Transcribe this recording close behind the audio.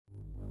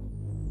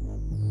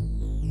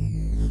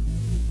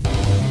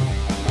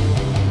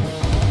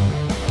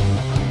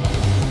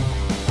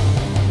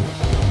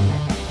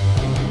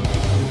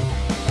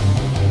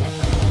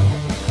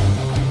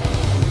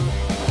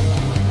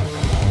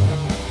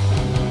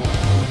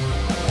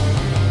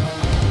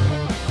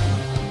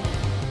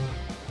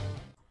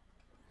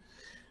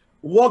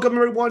Welcome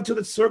everyone to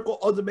the Circle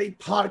of Debate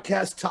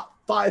podcast, top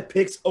 5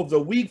 picks of the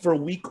week for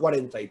week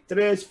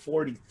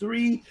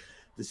 43.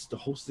 This is the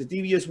host of the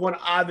Devious One,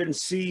 Ivan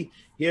C,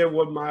 here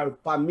with my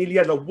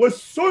familia, the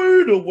West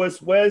Side, the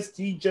West,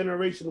 T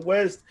Generation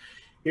West,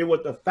 here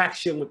with the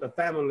faction, with the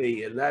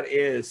family, and that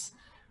is,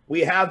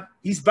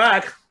 he's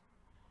back.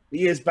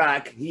 He is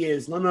back. He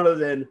is none other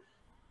than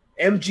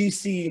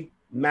MGC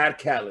Matt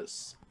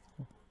Callis.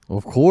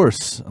 Of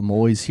course, I'm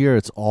always here.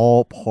 It's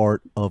all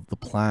part of the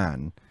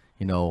plan.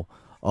 You know,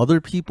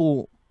 other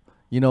people,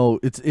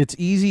 it's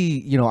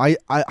easy. Do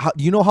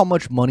you know how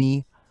much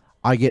money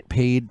I get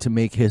paid to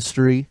make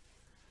history?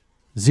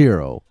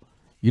 Zero.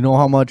 You know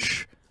how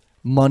much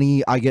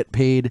money I get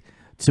paid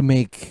to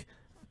make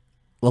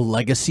a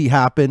legacy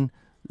happen?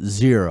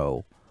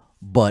 Zero.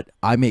 But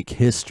I make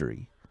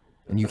history,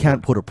 and you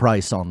can't put a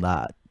price on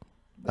that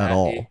at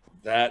all.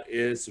 That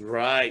is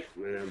right,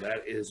 man.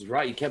 That is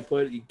right. You can't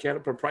put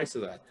a price to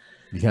that.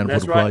 You can't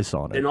put a price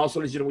on it. And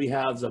also, we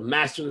have the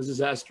master of the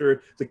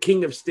disaster, the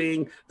king of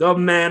Sting, the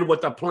man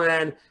with the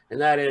plan,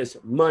 and that is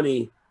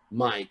Money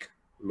Mike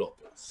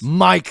Lopez.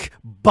 Mike,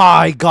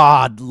 by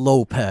God,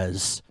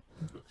 Lopez.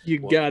 You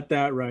got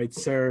that right,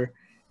 sir.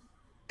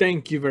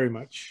 Thank you very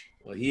much.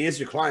 Well, he is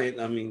your client.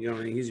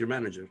 He's your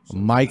manager. So.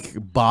 Mike,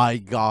 by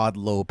God,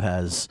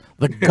 Lopez,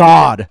 the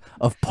god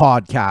of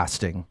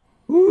podcasting.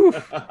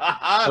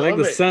 I like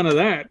the sound of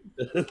that.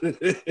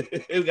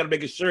 We got to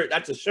make a shirt.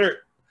 That's a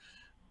shirt.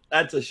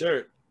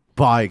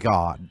 By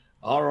God.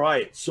 All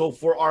right. So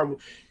for our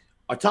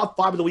top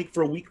 5 of the week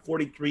for week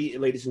 43,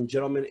 ladies and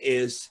gentlemen,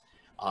 is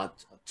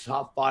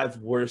top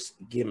 5 worst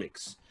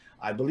gimmicks.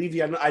 I believe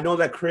I know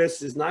that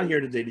Chris is not here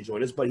today to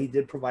join us, but he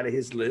did provide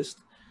his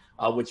list,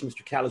 which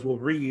Mr. Callis will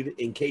read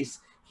in case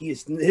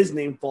his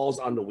name falls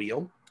on the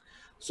wheel.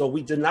 So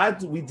we did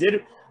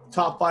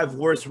top 5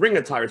 worst ring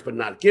attires, but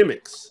not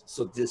gimmicks.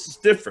 So this is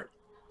different.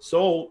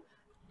 So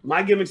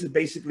my gimmicks is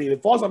basically, if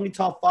it falls on me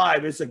top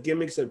 5, it's a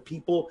gimmicks of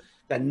people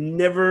that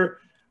never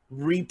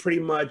pretty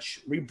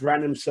much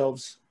rebrand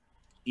themselves,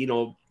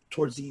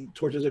 towards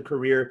their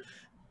career.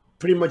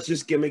 Pretty much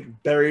this gimmick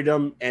buried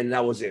them, and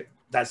that was it.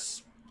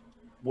 That's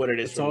what it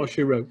is. That's all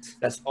she wrote.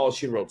 That's all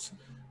she wrote.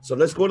 So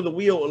let's go to the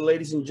wheel,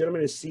 ladies and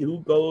gentlemen, and see who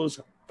goes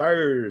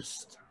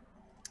first.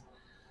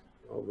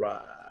 All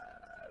right.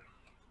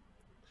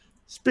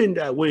 Spin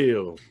that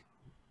wheel.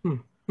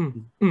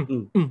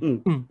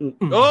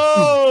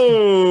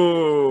 Oh,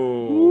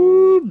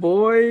 ooh,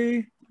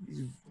 boy.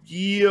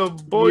 Yeah,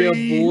 boy.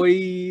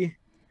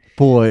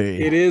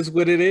 It is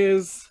what it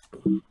is.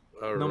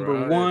 All Number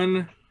right.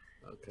 1.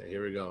 Okay,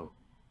 here we go.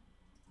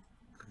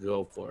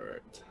 Go for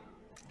it.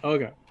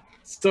 Okay.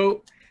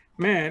 So,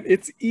 man,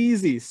 it's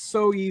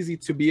so easy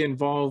to be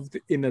involved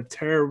in a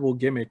terrible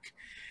gimmick,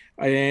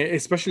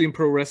 especially in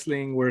pro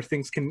wrestling where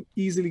things can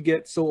easily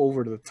get so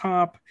over the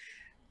top.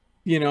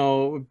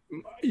 You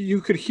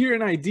could hear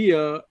an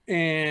idea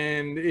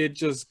and it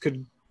just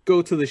could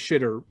go to the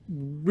shitter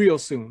real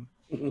soon,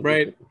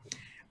 right?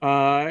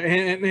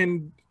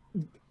 And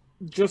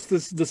just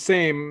the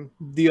same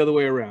the other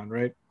way around,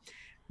 right?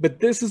 But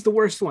this is the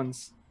worst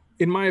ones,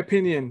 in my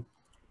opinion.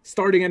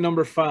 Starting at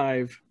number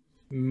 5,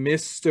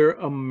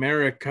 Mr.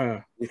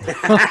 America.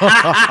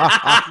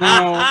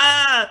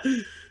 Now,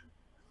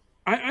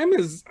 I'm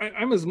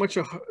as much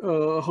a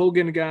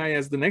Hogan guy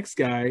as the next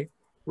guy,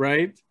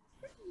 right?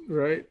 All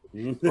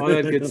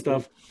that good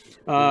stuff.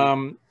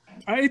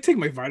 I take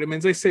my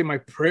vitamins. I say my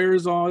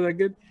prayers, all that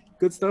good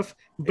stuff.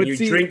 But and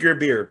you drink your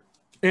beer.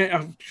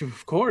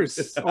 Of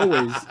course,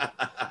 always.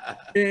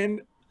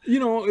 And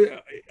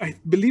I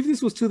believe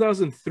this was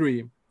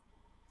 2003.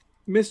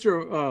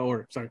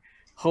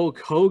 Hulk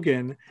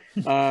Hogan.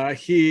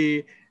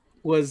 He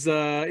was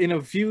in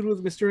a feud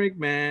with Mr.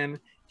 McMahon.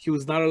 He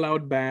was not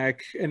allowed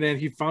back, and then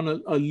he found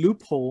a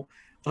loophole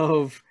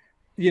of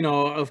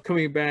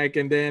coming back,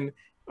 and then.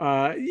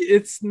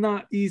 It's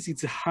not easy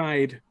to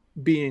hide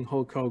being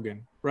Hulk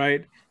Hogan,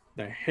 right?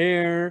 The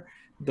hair,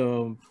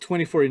 the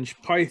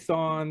 24-inch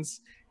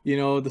pythons,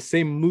 the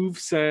same move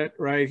set,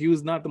 right? He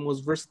was not the most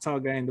versatile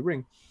guy in the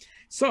ring.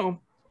 So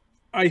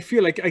I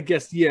feel like, kind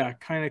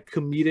of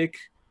comedic,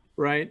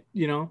 right?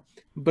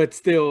 But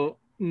still,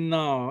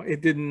 no, it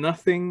did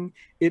nothing.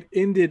 It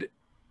ended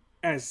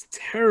as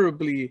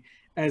terribly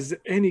as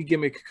any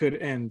gimmick could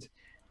end.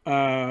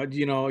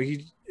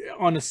 He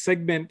on a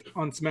segment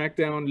on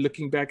SmackDown,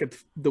 looking back at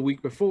the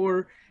week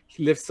before,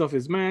 he lifts off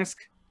his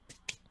mask,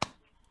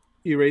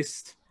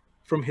 erased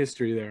from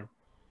history there.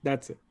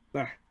 That's it.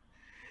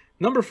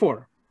 Number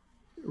 4,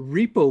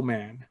 Repo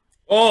Man.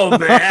 Oh,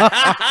 man.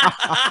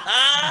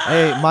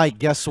 Hey, Mike,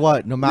 guess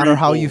what? No matter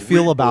how you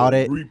feel about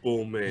it,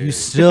 Repo Man. you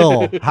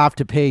still have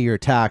to pay your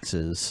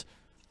taxes.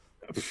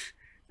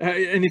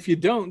 And if you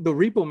don't, the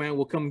Repo Man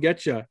will come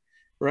get you,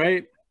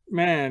 right?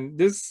 Man,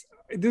 this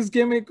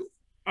gimmick,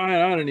 I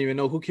don't even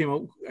know who came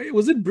up.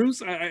 Was it Bruce?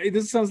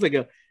 This sounds like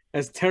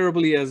as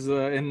terribly as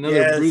another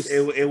yes, Bruce.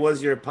 It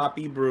was your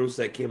Poppy Bruce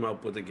that came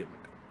up with the gimmick.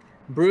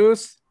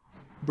 Bruce,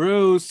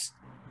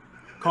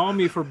 call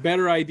me for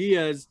better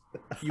ideas,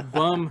 you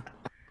bum.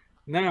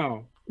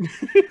 Now,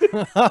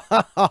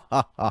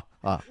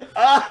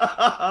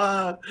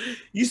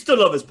 You still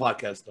love his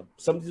podcast, though.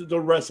 Something to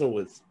wrestle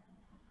with.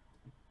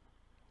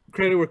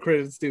 Credit where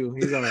credit's due.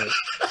 He's all right.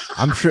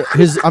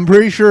 I'm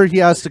pretty sure he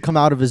has to come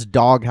out of his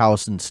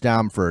doghouse in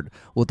Stamford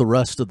with the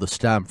rest of the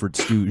Stamford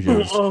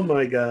Stooges. Oh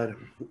my god.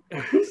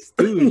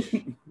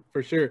 Stooge,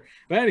 for sure.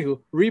 But anywho,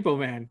 Repo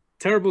Man,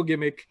 terrible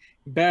gimmick,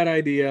 bad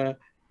idea.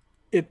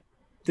 It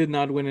did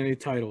not win any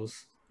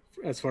titles,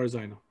 as far as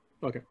I know.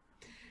 Okay.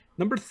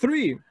 Number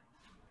 3,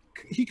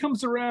 he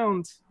comes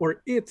around,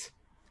 or it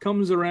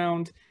comes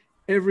around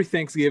every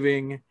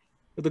Thanksgiving.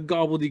 The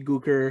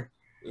gobbledygooker.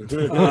 Oh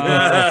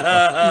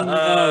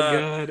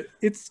god,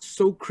 it's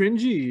so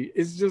cringy.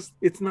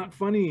 It's not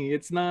funny.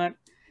 It's not,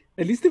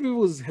 at least if it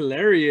was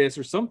hilarious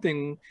or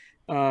something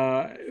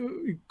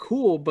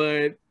cool,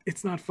 but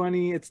it's not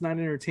funny, it's not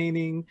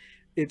entertaining.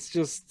 It's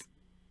just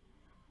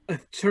a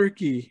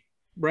turkey,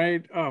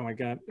 right? Oh my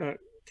god.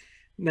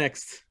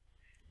 Next,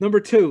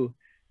 number 2,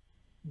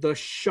 the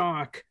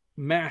Shock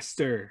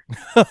Master.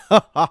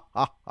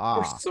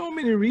 For so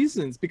many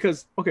reasons.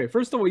 Because, okay,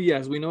 first of all,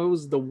 yes, we know it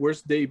was the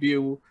worst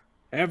debut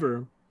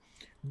ever,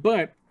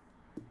 but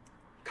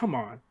come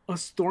on, a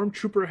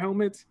stormtrooper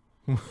helmet.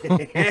 You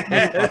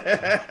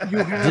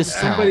have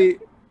somebody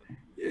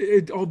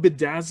all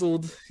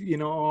bedazzled,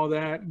 all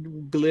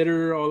that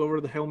glitter all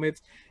over the helmet.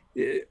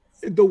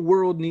 The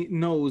world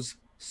knows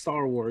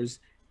Star Wars.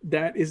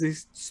 That is a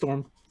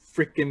storm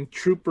freaking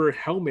trooper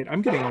helmet.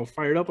 I'm getting all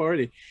fired up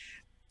already.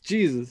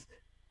 Jesus,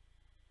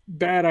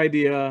 bad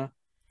idea.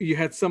 You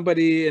had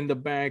somebody in the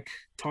back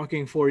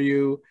talking for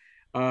you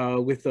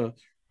with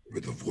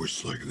a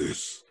voice like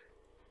this,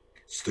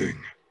 Sting.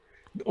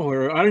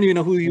 Or I don't even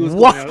know who he was.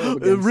 What?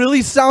 It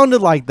really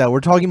sounded like that. We're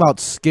talking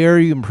about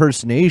scary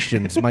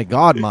impersonations. My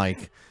God,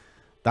 Mike,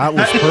 that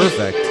was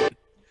perfect.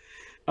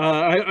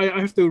 I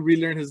have to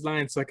relearn his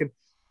lines so I can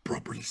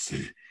properly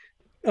say.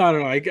 I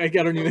don't know. I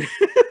don't even.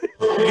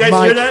 You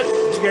guys hear that?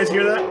 Did you guys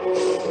hear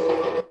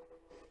that?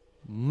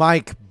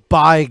 Mike,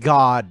 by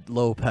God,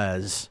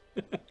 Lopez.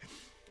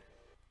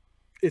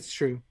 It's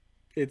true.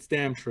 It's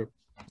damn true.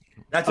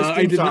 That's a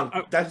theme song.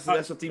 That's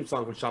a theme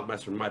song for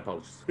Shockmaster. My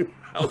apologies.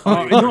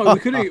 No,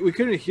 we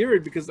couldn't hear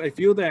it because I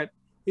feel that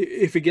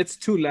if it gets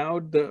too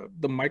loud,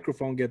 the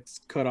microphone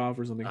gets cut off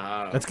or something.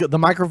 That's good. The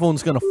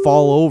microphone's gonna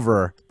fall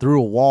over through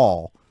a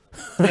wall,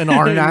 and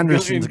Arn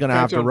Anderson's gonna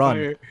have to run.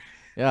 Fire.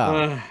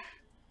 Yeah,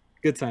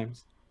 good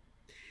times.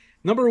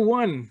 Number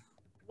 1,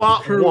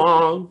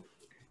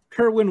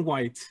 Kerwin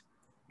White.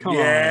 Come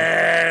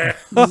on,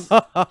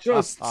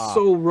 just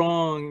so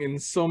wrong in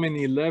so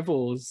many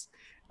levels.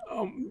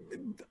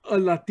 A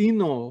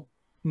Latino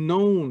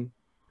known.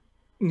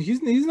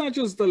 He's not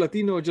just a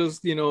Latino,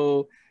 just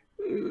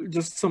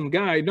just some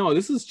guy. No,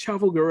 this is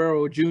Chavo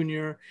Guerrero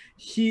Jr.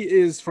 He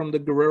is from the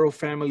Guerrero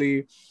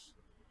family.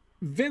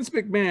 Vince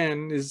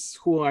McMahon is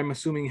who I'm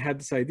assuming had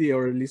this idea,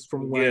 or at least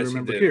from what I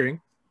remember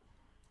hearing.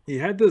 He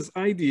had this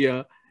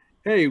idea,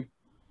 hey,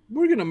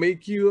 we're gonna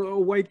make you a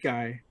white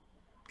guy.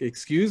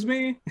 Excuse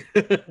me?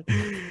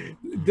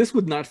 This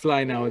would not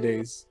fly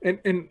nowadays. And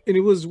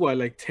it was what,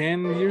 like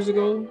 10 years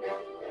ago?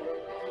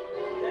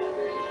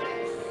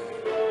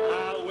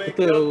 With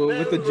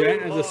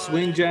the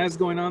swing jazz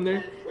going on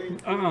there?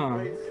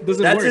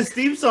 Doesn't That's work. his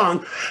theme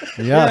song.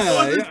 Yes.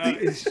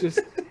 It's just,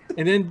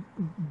 and then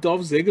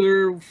Dolph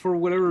Ziggler, for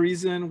whatever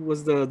reason,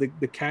 was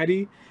the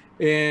caddy,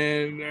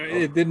 and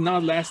it did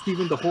not last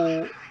even the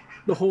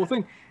whole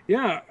thing.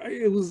 Yeah,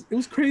 it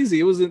was crazy.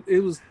 It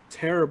was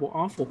terrible,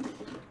 awful.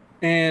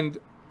 And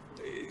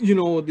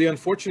the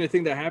unfortunate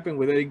thing that happened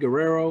with Eddie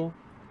Guerrero,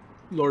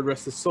 Lord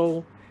rest his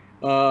soul,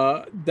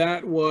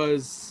 that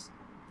was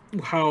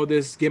how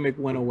this gimmick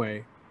went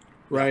away,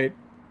 right?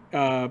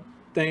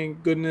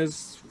 Thank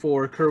goodness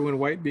for Kerwin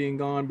White being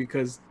gone,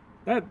 because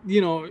that,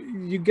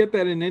 you get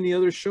that in any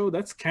other show,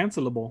 that's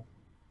cancelable,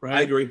 right?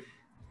 I agree.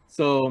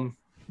 So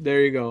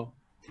there you go.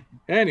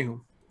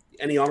 Anywho,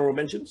 any honorable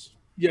mentions?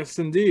 Yes,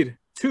 indeed.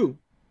 2.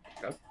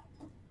 Okay.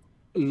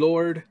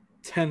 Lord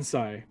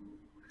Tensai.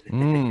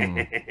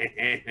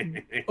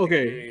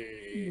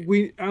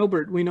 Okay,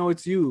 Albert, we know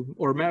it's you,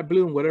 or Matt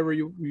Bloom, whatever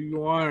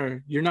you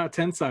are. You're not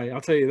Tensai,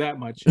 I'll tell you that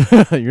much.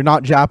 You're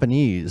not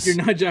Japanese. You're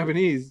not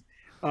Japanese.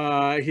 He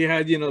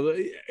had,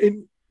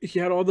 he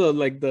had all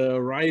the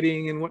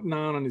writing and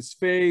whatnot on his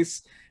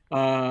face.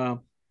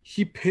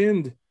 He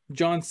pinned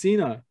John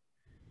Cena,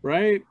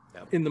 right?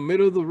 Yep. In the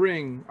middle of the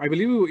ring. I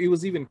believe it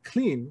was even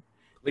clean.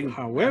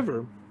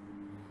 However,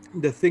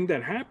 the thing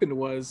that happened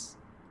was,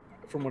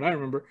 from what I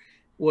remember,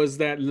 was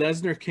that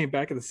Lesnar came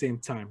back at the same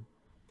time.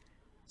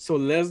 So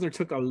Lesnar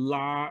took a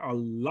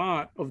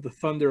lot of the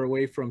thunder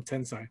away from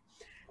Tensai.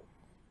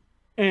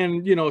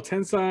 And,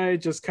 Tensai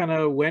just kind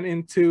of went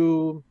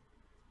into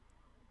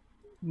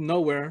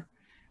nowhere.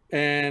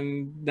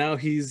 And now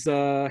he's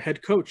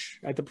head coach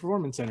at the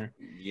Performance Center.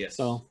 Yes.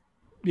 So,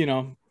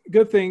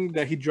 good thing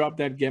that he dropped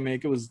that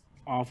gimmick. It was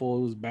awful.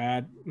 It was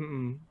bad.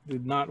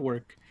 Did not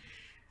work.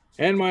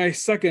 And my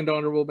second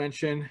honorable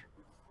mention,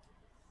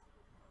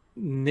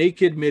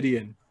 Naked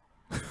Midian.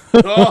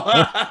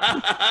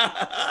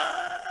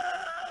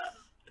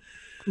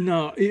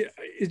 No,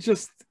 it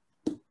just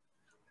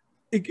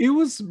it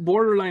was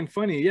borderline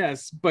funny,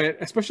 yes, but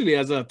especially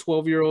as a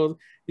 12-year-old,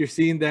 you're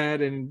seeing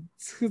that and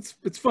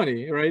it's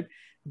funny, right?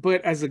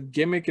 But as a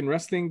gimmick in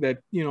wrestling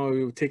that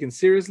taken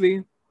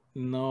seriously,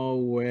 no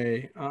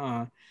way.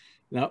 No,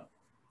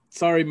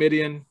 sorry,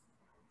 Midian,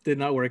 did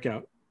not work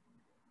out.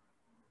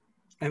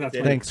 And that's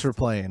Thanks for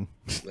playing.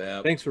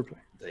 Yeah, thanks for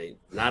playing.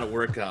 Not a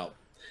workout.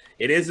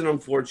 It is an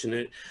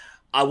unfortunate.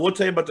 I will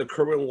tell you about the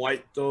Kerwin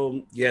White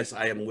though. Yes,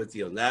 I am with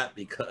you on that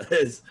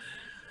because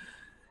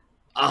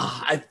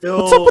I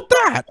feel. What's up with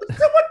that?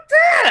 What's up with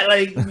that?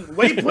 Like,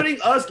 why you putting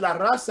us, la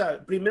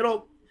raza,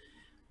 primero,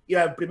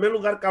 en primer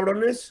lugar,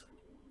 cabrones,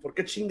 ¿por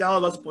qué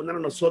chingados vas a poner a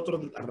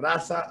nosotros, la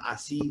raza,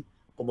 así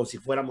como si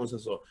fuéramos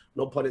eso?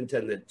 No pun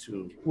intended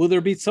to. Will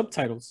there be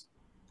subtitles?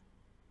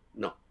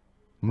 No.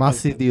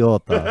 Más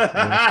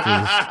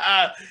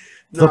idiota.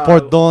 No,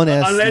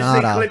 Pordones unless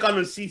nada. they click on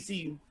the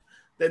CC,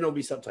 then there'll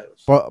be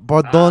subtitles.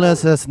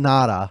 Pordones es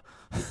nada.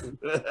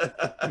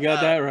 You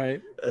got that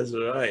right. That's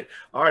right.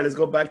 All right, let's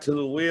go back to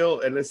the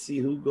wheel and let's see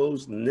who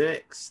goes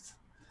next.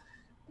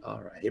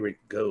 All right, here we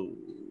go.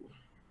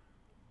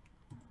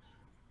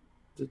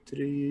 The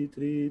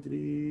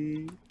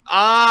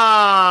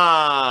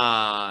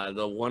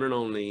one and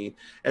only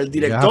El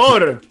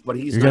Director. But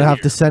he's You're gonna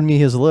have to send me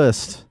his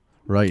list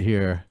right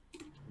here.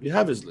 You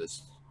have his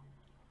list.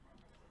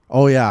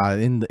 Oh yeah,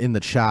 in the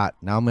chat.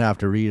 Now I'm gonna have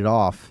to read it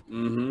off.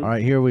 Mm-hmm. All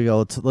right, here we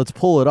go. Let's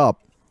pull it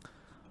up.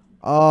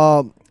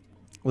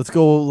 Let's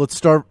go. Let's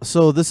start.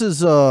 So this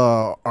is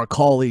our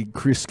colleague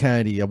Chris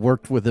Kennedy. I've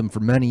worked with him for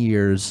many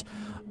years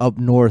up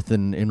north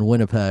in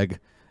Winnipeg.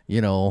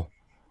 You know,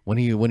 when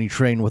he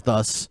trained with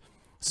us.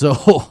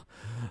 So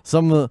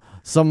some of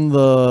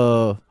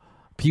the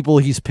people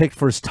he's picked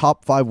for his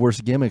top 5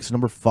 worst gimmicks.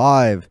 Number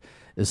 5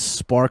 is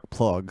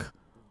Sparkplug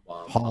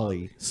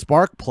Holly.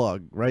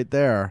 Sparkplug right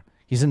there.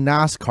 He's a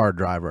NASCAR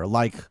driver.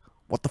 Like,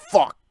 what the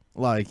fuck?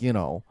 Like, you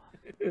know.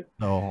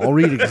 No, I'll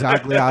read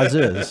exactly as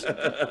is.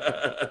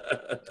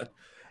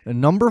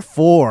 And number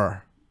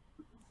 4,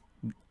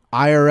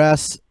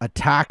 IRS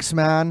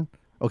Attacksman.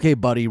 Okay,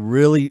 buddy,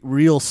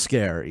 real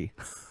scary.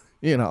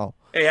 You know.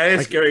 Hey, that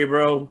is scary,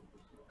 bro.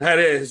 That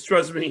is.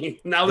 Trust me.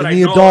 Now that In I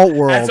the know, adult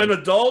world, as an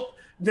adult,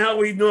 now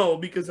we know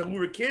because when we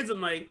were kids, I'm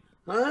like,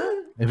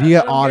 huh? If you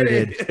get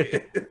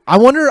audited, I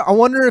wonder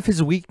if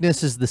his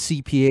weakness is the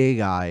CPA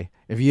guy.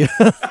 If you,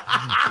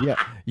 yeah,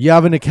 you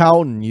have an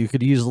accountant, you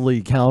could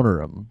easily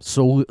counter him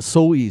so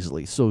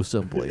easily, so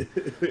simply.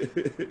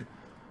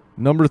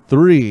 Number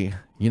 3,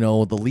 you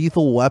know, the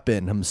Lethal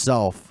Weapon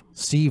himself,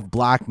 Steve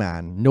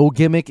Blackman. No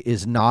gimmick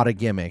is not a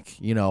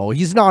gimmick. You know,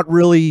 he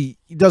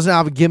doesn't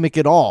have a gimmick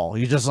at all.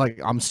 He's just like,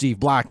 I'm Steve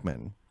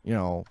Blackman. You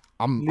know,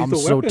 I'm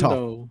so Weapon, tough.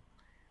 Though,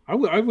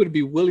 I would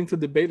be willing to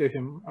debate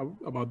him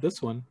about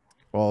this one.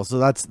 Well, so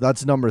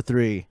that's number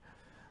 3.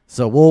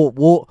 So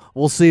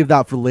we'll save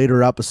that for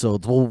later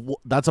episodes.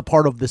 That's a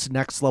part of this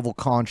next level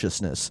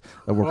consciousness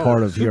that we're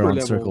part of here on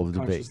Circle of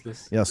Debate.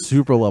 Yeah,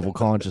 super level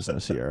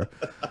consciousness here.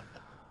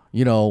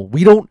 You know,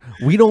 we don't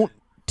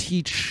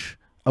teach.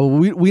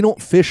 We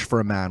don't fish for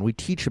a man. We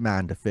teach a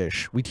man to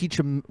fish. We teach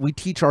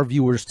our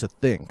viewers to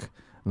think,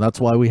 and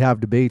that's why we have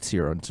debates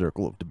here on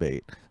Circle of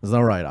Debate. Is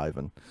that right,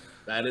 Ivan?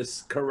 That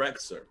is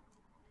correct, sir.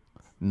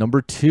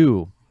 Number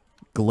 2,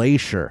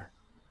 Glacier.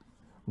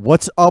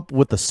 What's up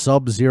with the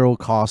Sub-Zero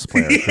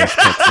cosplayer Chris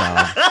puts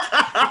down?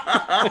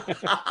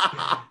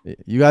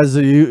 You guys,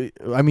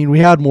 I mean, we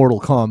had Mortal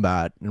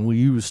Kombat and we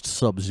used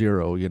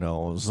Sub-Zero. You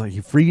know, it was like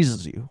he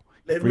freezes you.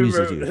 Let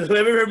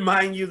me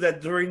remind you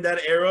that during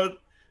that era,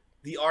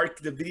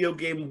 the video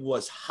game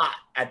was hot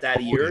at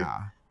that year,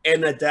 yeah.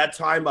 And at that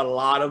time, a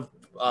lot of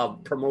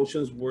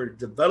promotions were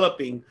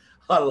developing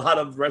a lot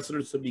of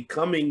wrestlers to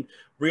becoming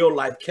real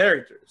life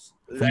characters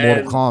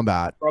from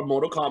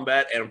Mortal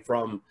Kombat, and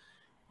from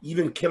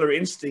even Killer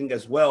Instinct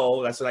as well.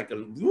 That's like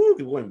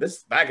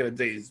this back in the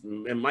days,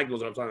 and Mike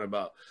knows what I'm talking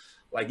about.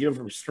 Like even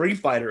from Street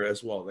Fighter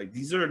as well. Like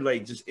these are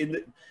like just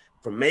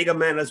from Mega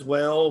Man as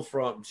well.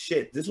 From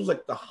shit, this was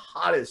like the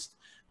hottest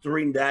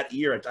during that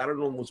year. I don't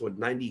know, almost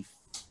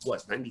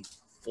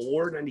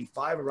 94,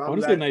 95 around. I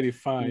want to say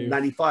 95.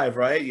 95,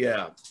 right?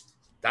 Yeah,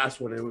 that's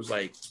when it was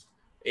like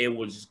it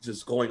was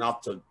just going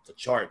off the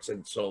charts.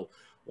 And so,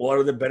 what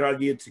are the better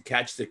idea to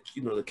catch the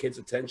kids'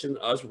 attention?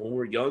 Us when we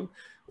were young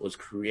was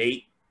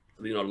create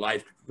real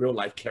life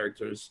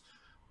characters,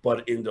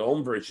 but in their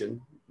own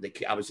version. They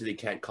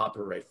can't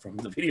copyright from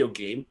the video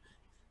game.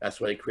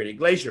 That's why they created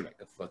Glacier, like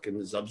a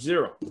fucking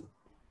Sub-Zero.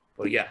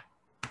 But yeah,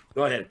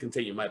 go ahead,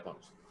 continue. My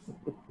apologies.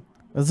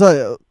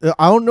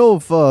 I don't know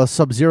if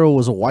Sub-Zero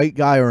was a white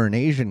guy or an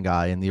Asian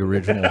guy in the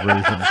original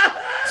version.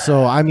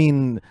 So I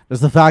mean,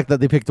 there's the fact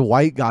that they picked a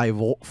white guy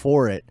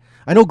for it.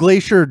 I know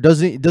Glacier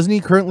doesn't he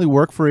currently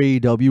work for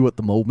AEW at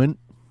the moment?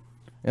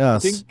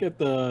 Yes. I think at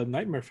the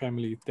Nightmare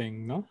Family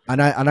thing, no?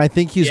 And I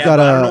think he's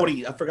got I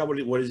don't know I forgot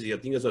what is he? I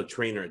think he's a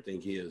trainer. I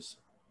think he is.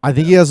 I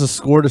think he has a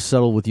score to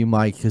settle with you,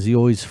 Mike, because he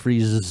always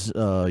freezes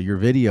your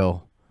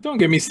video. Don't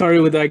get me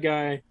started with that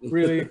guy.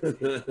 Really,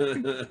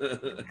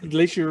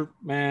 Glacier,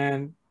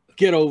 man.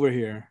 Get over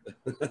here.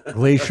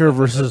 Glacier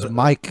versus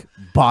Mike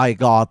by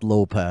God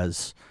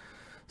Lopez.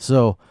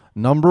 So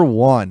number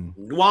one,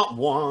 Wah,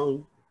 wah.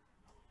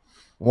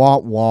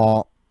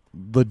 wah,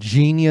 the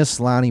genius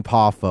Lanny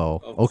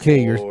Poffo. Of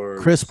Okay, you're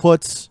course. Chris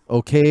Puts.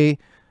 Okay,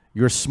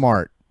 you're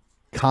smart,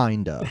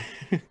 kinda.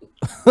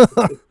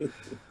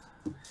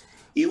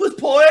 He was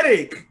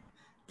poetic,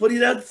 but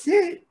that's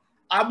it.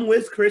 I'm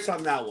with Chris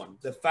on that one.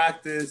 The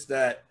fact is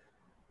that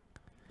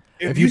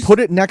If you put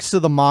it next to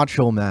the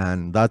Macho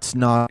Man, that's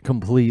not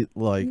complete.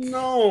 Like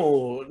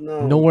no,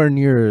 nowhere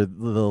near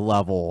the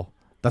level.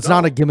 That's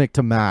not a gimmick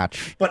to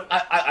match. But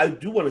I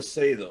do want to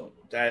say though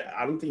that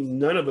I don't think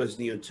none of us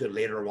knew until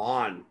later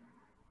on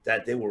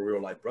that they were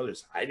real life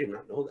brothers. I did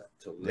not know that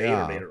till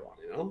later on.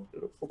 You know,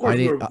 of course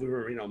we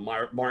were you know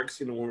marks,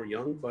 you know, when we were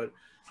young, but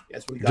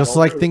yes, we got just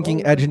like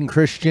thinking Edge and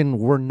Christian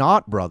were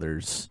not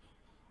brothers.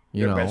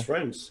 You know, best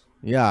friends.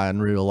 Yeah,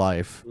 in real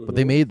life, but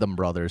they made them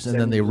brothers, and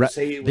then they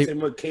same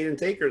with Kate and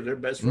Taker. They're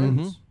best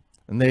friends,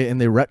 and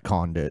they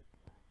retconned it.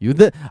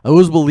 It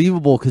was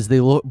believable because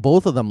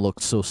both of them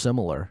looked so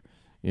similar.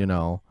 You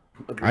know,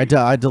 I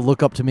had to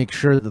look up to make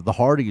sure that the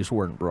Hardys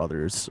weren't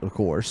brothers, of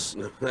course.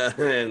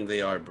 And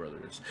they are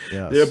brothers.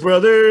 Yes. They're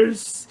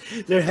brothers.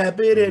 They're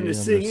happy and they're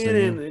singing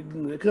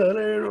and the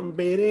color I'm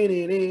beating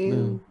it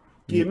in.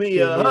 Give me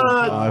a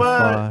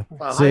high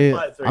five. See,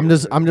 I'm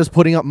just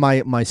putting up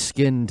my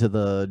skin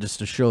just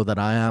to show that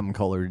I am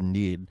colored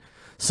indeed.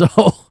 So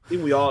I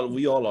think we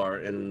all are,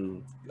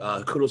 and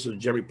kudos to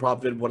Jeremy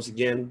Prophet once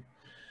again.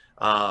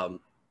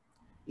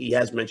 He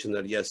has mentioned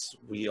that yes,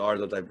 we are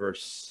the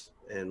diverse,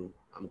 and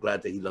I'm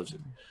glad that he loves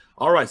it.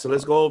 All right, so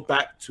let's go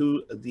back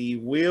to the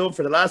wheel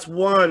for the last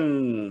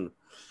one.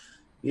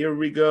 Here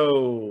we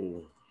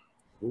go.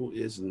 Who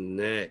is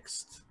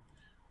next?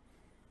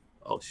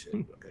 Oh shit!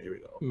 Okay, here we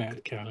go.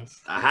 Matt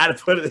Callis. I had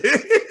to put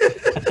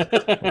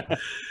it.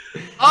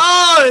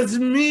 Oh, it's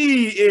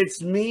me!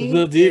 It's me.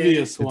 The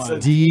devious one.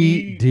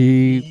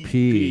 DDP.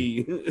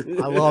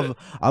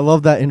 I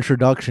love that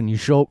introduction. You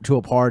show up to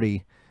a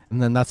party,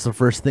 and then that's the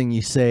first thing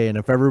you say. And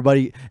if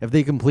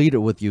they complete it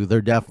with you,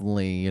 they're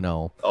definitely, you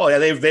know. Oh yeah,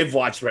 they've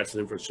watched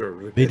wrestling for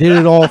sure. They did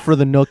it all for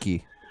the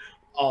nookie.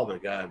 Oh my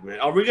god, man!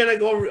 Are we gonna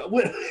go?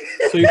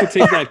 So you could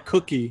take that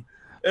cookie.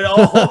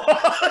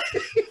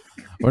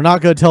 We're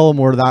not going to tell them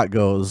where that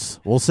goes.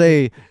 We'll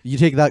say you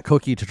take that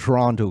cookie to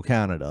Toronto,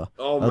 Canada.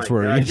 Oh That's my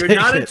where God. You're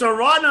not in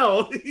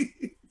Toronto.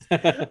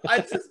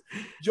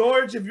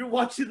 George, if you're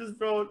watching this,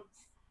 bro,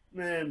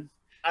 man,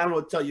 I don't know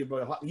what to tell you,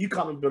 bro. You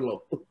comment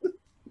below.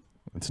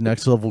 It's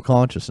next level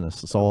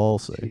consciousness. That's all I'll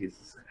say.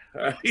 Jesus.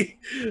 All right.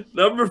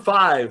 Number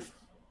five,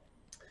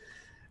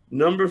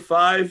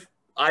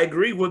 I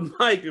agree with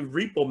Mike of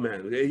Repo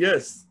Man.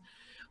 Yes.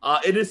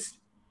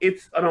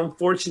 It's an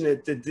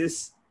unfortunate that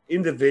this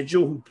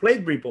individual who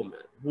played Repo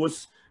Man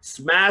was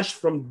smashed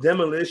from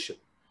Demolition,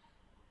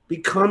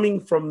 becoming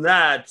from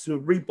that to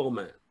Repo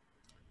Man.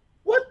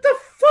 What the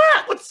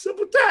fuck? What's up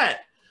with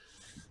that?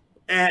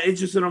 And it's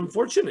just an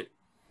unfortunate.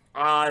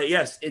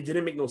 Yes, it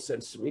didn't make no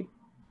sense to me.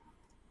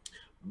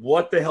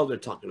 What the hell they're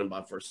talking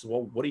about? First of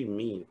all, what do you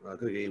mean?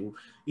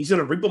 He's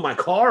gonna repo my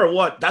car or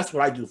what? That's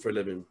what I do for a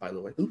living, by the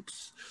way.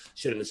 Oops,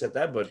 shouldn't have said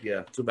that, but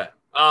yeah, too bad.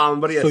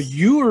 But yes. So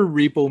you're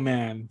Repo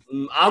Man.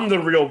 I'm the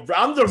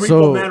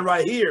Repo Man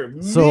right here.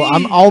 So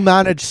I'll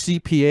manage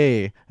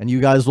CPA, and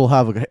you guys will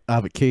have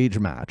a cage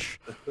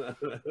match.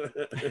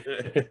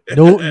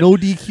 No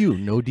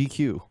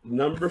DQ.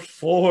 Number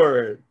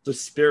 4, the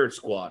Spirit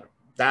Squad.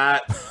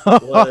 That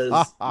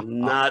was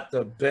not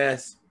the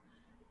best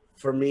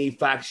for me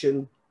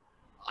faction.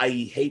 I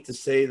hate to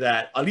say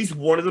that at least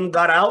one of them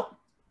got out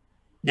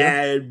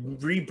and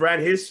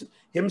rebrand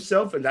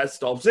himself, and that's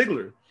Dolph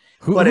Ziggler.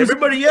 But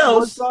everybody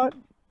else,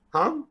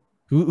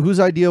 Whose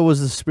idea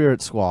was the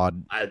Spirit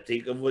Squad? I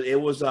think it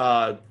was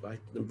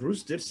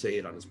Bruce did say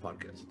it on his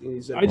podcast. I think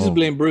he said, I just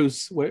blame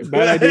Bruce.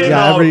 Bad idea.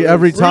 Yeah,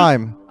 every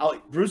time.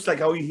 Bruce, like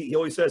how he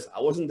always says,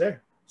 I wasn't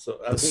there. So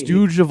the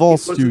stooge of all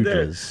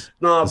stooges.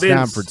 No,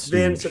 Vince.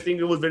 I think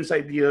it was Vince's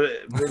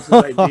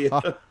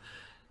idea.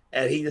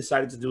 And he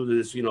decided to do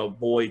this,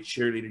 boy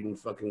cheerleading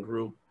fucking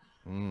group.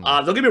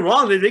 Don't get me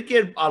wrong, they did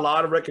get a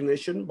lot of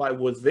recognition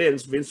with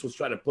Vince. Vince was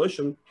trying to push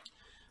him,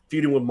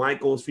 feuding with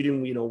Michaels,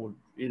 feuding,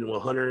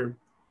 with Hunter,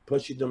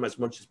 pushing them as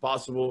much as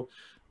possible.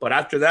 But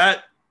after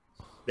that,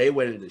 they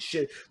went into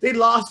shit. They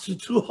lost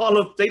to Hall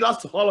of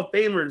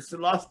Famers. They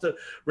lost to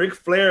Ric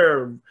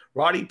Flair,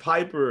 Roddy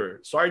Piper,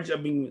 Sergeant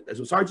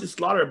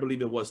Slaughter, I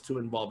believe it was, too,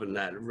 involved in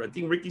that. I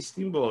think Ricky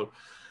Steamboat.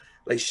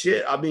 Like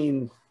shit. I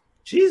mean,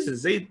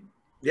 Jesus, they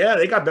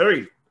got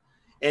buried.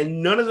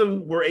 And none of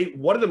them were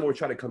one of them were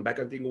trying to come back.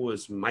 I think it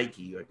was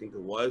Mikey, or I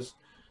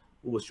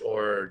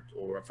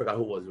forgot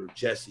who it was, or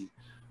Jesse,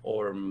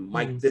 or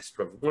Mike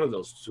Distrup, one of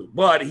those two.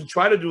 But he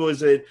tried to do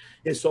his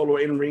solo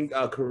in-ring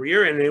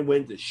career, and it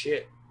went to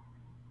shit.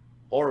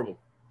 Horrible.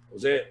 That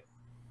was it.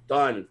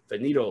 Done.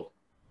 Finito.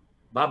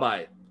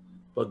 Bye-bye.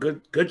 But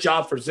good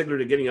job for Ziggler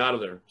to getting out of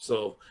there.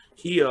 So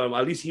he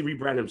at least he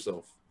rebranded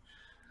himself.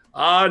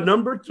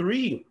 Number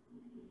 3.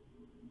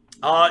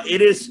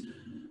 It is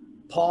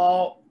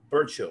Paul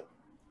Burchill.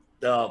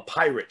 the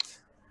pirate.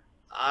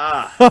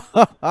 I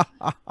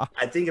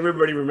think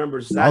everybody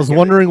remembers that. I was gimmick.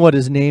 wondering what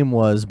his name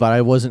was, but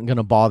I wasn't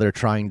gonna bother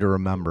trying to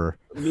remember.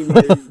 I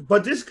mean,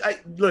 but this guy,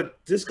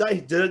 look, this guy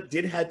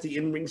did have the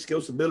in-ring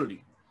skills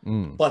ability,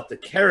 but the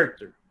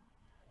character,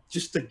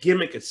 just the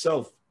gimmick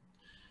itself.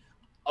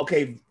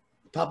 Okay,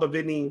 Papa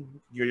Vinny,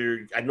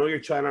 I know you're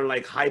trying to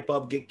like hype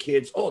up, get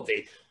kids. Oh,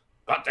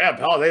 goddamn,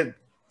 pal,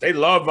 they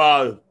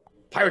love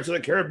Pirates of the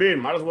Caribbean.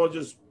 Might as well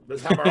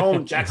let's have our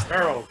own Jack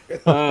Sparrow.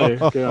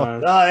 Oh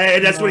god!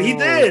 And that's what he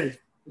did.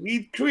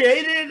 He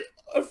created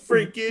a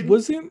freaking.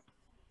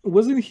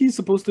 Wasn't he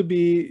supposed to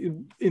be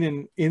in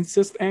an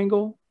incest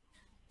angle?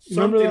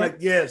 Something like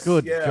yes.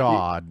 Good yeah.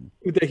 God.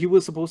 That he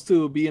was supposed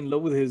to be in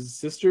love with his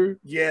sister.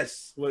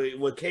 Yes,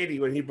 with Katie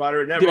when he brought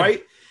her in that, Yeah.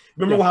 right?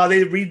 Remember how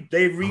they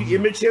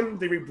re-image him,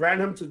 they rebrand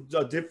him to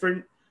a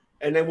different,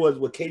 and then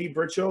with Katie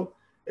Burchill,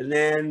 and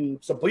then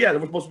but yeah, they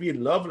were supposed to be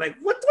in love. Like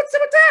what's up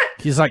with that?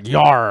 He's like,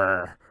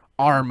 "Yar,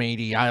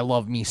 matey, I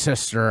love me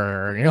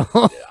sister." You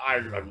know.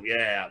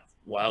 Yeah.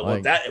 Well,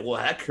 Like-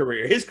 that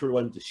career, his career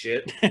went to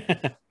shit.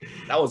 That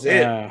was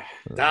it.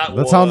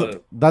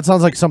 That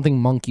sounds like something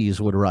monkeys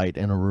would write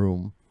in a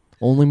room.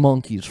 Only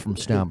monkeys from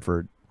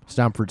Stamford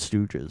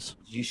Stooges.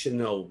 You should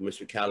know,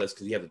 Mr. Callis,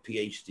 because you have a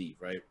PhD,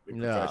 right? In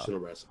professional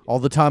wrestling. All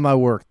the time I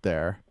worked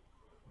there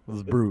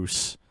with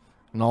Bruce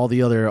and all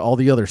the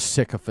other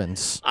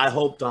sycophants. I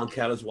hope Don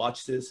Callis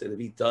watched this, and if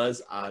he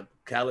does,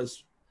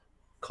 Callis,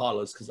 call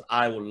us because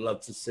I would love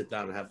to sit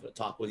down and have a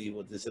talk with you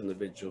with this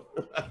individual.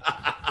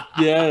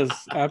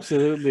 Yes,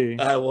 absolutely.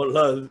 I would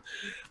love.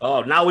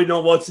 Oh, now we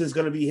know what's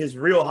going to be his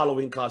real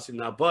Halloween costume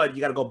now, but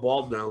you got to go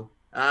bald now.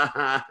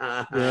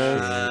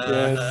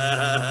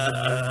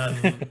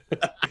 Yes.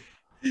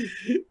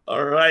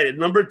 All right,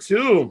 number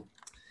 2.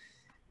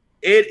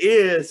 It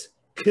is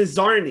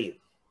Kizarny.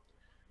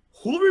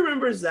 Who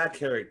remembers that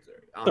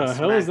character? The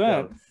hell is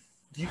that?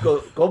 You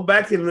go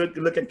back and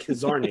look at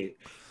Kizarny.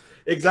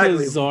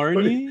 Exactly.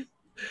 Kizarny?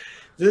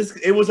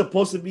 It was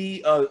supposed to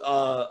be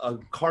a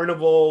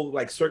carnival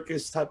like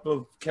circus type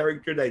of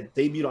character that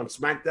debuted on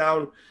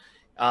SmackDown.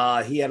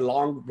 He had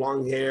long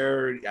blonde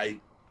hair.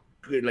 Like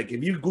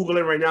if you Google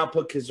it right now,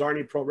 put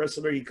Kizarny Pro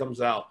Wrestler, he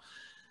comes out.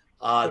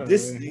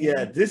 This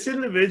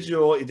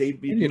individual,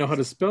 You know how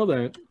to spell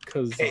that?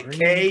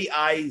 Kizarny.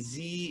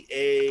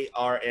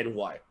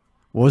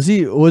 Was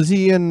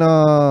he in?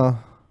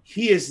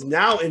 He is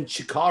now in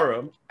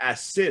Chikara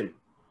as Sin.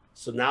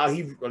 So now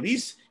he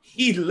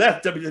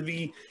left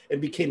WWE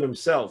and became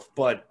himself.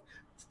 But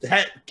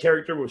that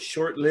character was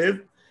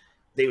short-lived.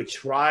 They would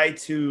try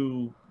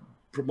to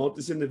promote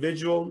this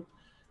individual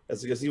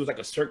as because he was like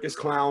a circus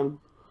clown.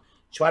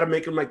 Try to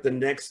make him like the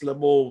next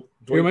level.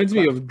 It reminds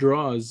me of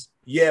Draws.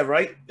 Yeah,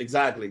 right.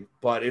 Exactly.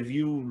 But if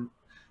you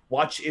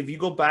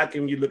go back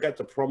and you look at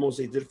the promos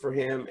they did for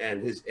him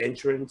and his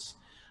entrance,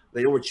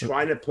 they were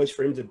trying to push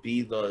for him to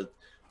be the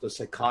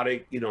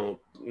psychotic,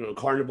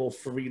 carnival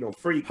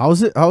freak. How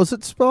is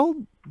it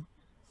spelled?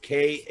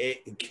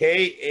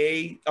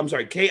 Kizarny.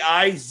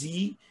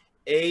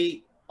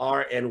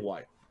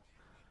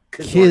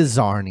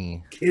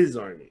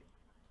 Kizarny.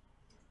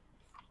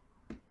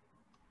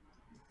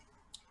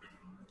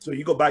 So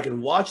you go back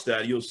and watch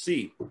that, you'll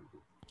see,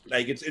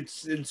 like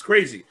it's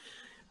crazy,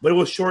 but it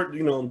was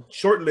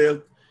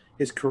short-lived.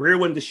 His career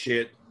went to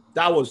shit.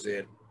 That was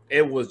it.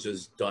 It was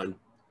just done.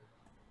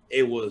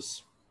 It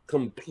was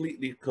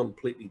completely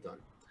done.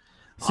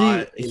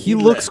 See, he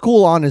looks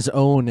cool on his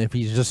own if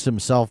he's just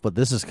himself, but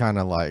this is kind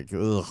of like,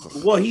 ugh.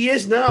 Well, he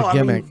is now. I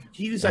gimmick. mean,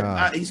 he's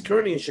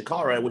currently in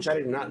Shikara, which I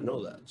did not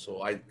know that.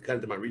 So I kind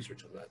of did my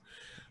research on that,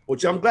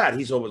 which I'm glad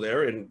he's over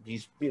there and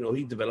he's,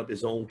 he developed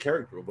his own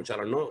character, which I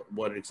don't know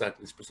what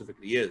exactly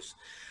specifically is,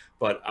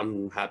 but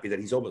I'm happy that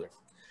he's over there.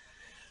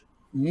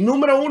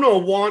 Numero uno,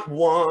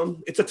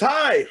 one. It's a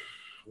tie.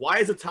 Why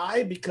is it a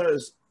tie?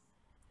 Because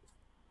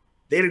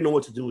they didn't know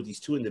what to do with these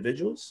two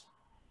individuals.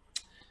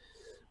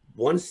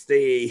 Once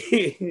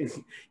they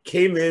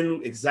came in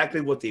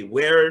exactly what they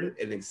wear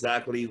and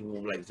exactly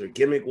like their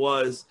gimmick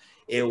was,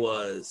 it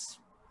was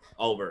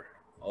over.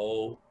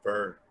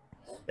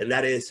 And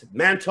that is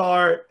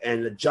Mantar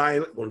and the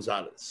Giant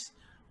Gonzalez.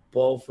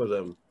 Both of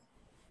them.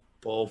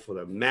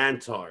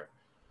 Mantar.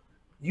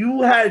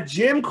 You had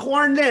Jim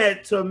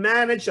Cornette to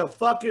manage a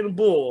fucking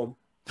bull.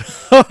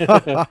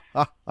 And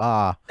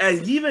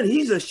even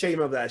he's ashamed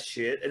of that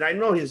shit, and I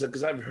know he's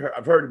because I've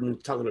heard him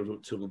talking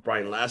to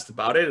Brian Last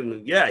about it,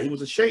 and yeah, he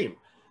was ashamed.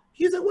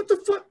 He's like, "What the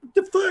fuck,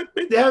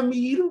 man? They have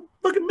me,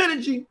 fucking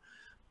managing,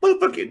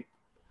 motherfucking,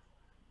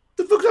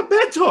 the fuck's up,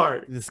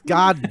 Mantar? This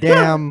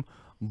goddamn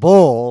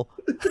bull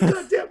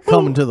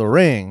coming to the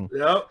ring."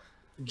 Yep.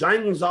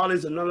 Giant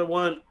Gonzalez, another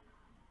one.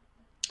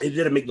 It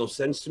didn't make no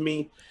sense to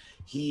me.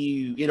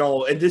 He,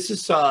 and this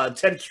is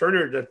Ted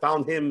Turner that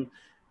found him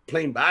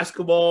playing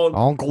basketball.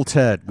 Uncle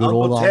Ted,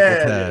 old Uncle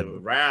Ted.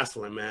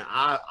 Wrestling, man.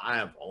 I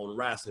have own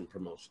wrestling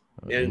promotion.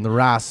 In the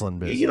wrestling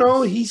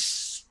business.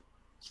 He's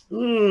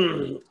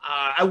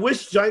I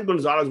wish Giant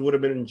Gonzalez would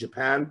have been in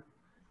Japan.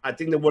 I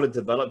think they would have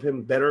developed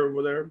him better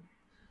over there.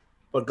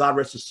 But God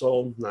rest his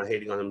soul. Not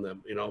hating on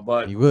him, you know.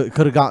 But He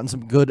could have gotten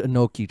some good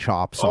enoki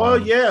chops. oh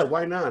on. yeah,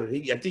 why not? I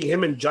think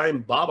him and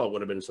Giant Baba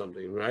would have been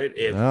something, right?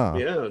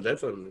 Yeah,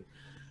 definitely.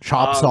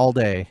 Chops all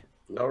day.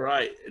 All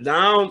right,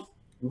 now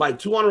my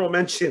 2 honorable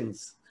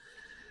mentions.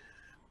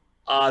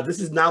 This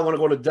is now I want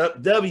to go to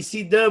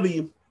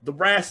WCW, the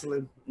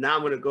wrestling. Now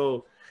I'm going to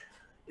go,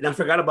 and I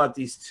forgot about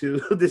these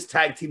two, this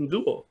tag team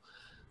duo,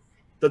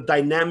 the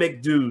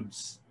Dynamic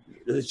Dudes.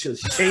 It's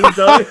just Shane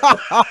Douglas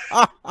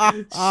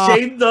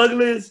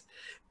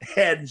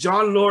and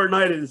John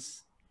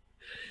Laurinaitis.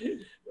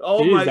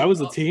 Oh Jeez, my! that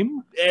was a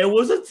team. It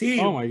was a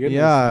team. Oh my goodness.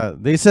 Yeah,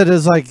 they said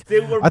it's like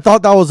They I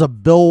thought that was a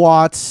Bill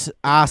Watts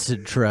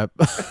acid trip.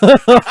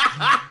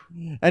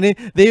 And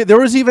there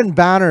was even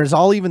banners.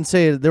 I'll even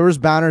say there was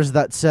banners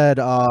that said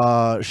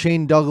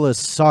Shane Douglas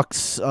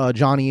sucks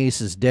Johnny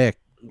Ace's dick.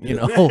 You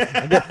know,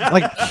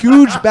 like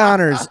huge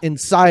banners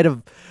inside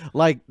of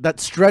like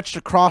that stretched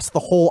across the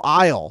whole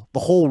aisle, the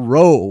whole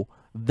row,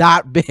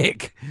 that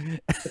big.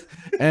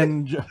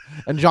 and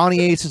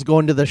Johnny Ace is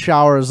going to the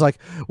shower. Is like,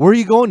 where are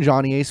you going,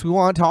 Johnny Ace? We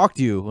want to talk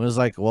to you. And it's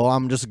like, well,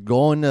 I'm just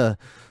going to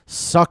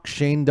suck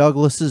Shane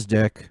Douglas's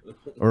dick,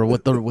 or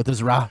with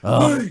his rap.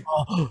 Hey,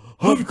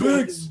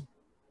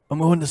 I'm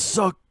going to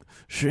suck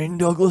Shane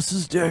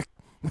Douglas's dick.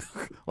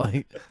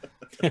 Like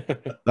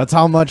that's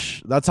how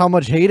much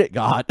hate it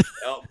got.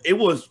 It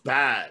was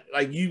bad.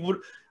 Like you would.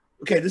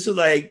 Okay, this is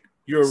like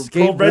your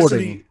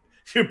Skateboarding.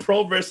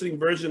 pro wrestling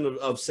version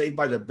of Saved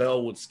by the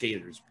Bell with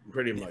skaters,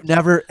 pretty much.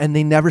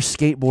 They never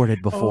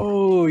skateboarded before.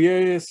 Oh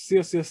yes.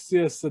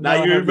 So Now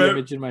you I have the remember-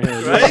 image in my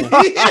head.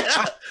 Right?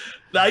 Yeah.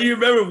 Now you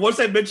remember once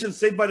I mentioned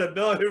Saved by the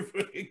Bell,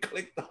 it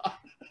clicked on.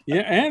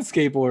 Yeah, and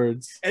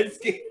skateboards. And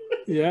skate.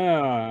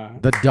 Yeah.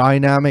 The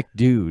Dynamic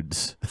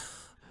Dudes.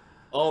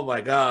 Oh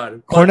my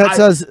god. Cornette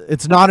says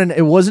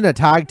it wasn't a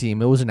tag team,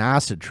 it was an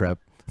acid trip.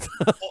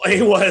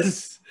 It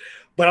was.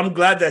 But I'm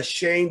glad that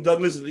Shane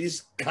Douglas at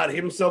least got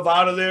himself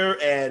out of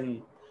there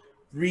and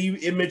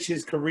re-image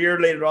his career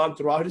later on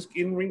throughout his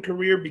in-ring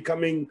career,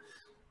 becoming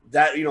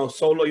that,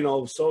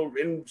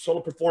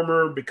 solo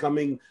performer,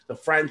 becoming the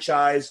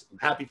franchise. I'm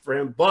happy for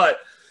him. But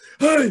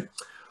hey,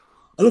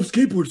 I love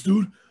skateboards,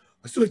 dude.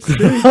 I still like to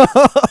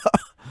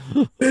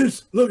skate.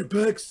 Vince, love your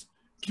pecs.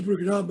 Keep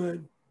working out,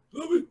 man.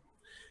 Love it.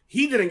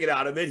 He didn't get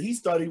out of it. He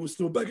thought he was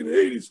still back in the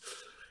 80s.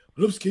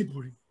 I love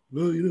skateboarding.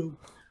 Love,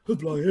 love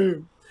blonde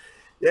hair.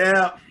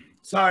 Yeah.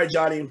 Sorry,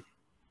 Johnny.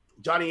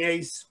 Johnny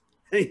Ace.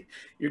 Hey,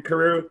 your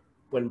career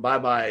went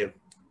bye-bye.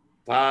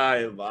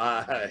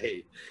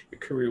 Bye-bye. Your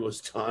career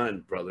was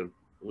done, brother.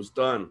 It was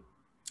done.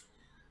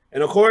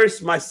 And, of course,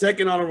 my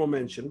second honorable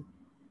mention.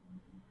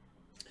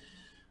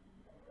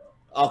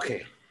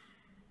 Okay.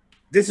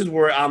 This is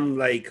where I'm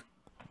like,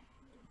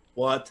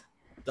 what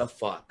the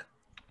fuck?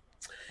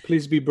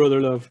 Please be brother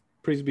love.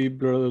 Please be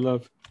brother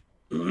love.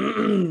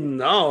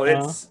 No,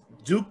 it's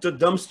Duke the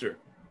Dumpster.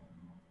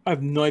 I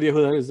have no idea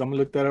who that is. I'm gonna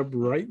look that up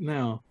right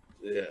now.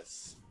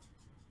 Yes.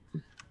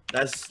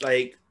 That's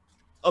like,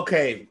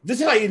 okay,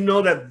 this is how you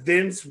know that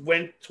Vince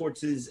went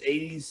towards his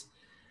 80s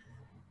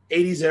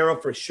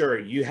era for sure.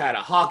 You had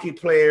a hockey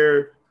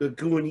player, the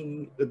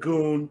goon.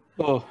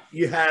 Oh,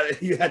 You had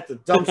the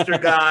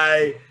dumpster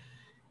guy.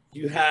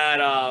 You had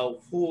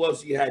who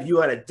else? You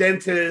had a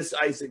dentist,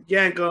 Isaac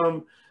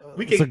Yankum.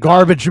 It's a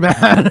garbage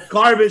man.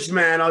 Garbage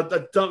man.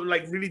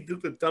 Like really do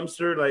the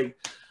dumpster. Like,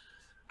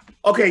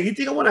 okay, you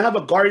think I want to have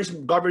a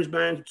garbage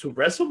man to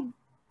wrestle?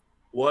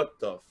 What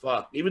the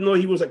fuck? Even though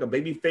he was like a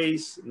baby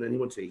face and then he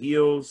went to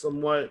heel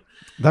somewhat.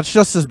 That's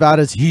just as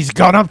bad as he's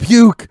gonna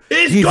puke.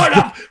 He's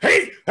gonna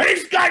puke.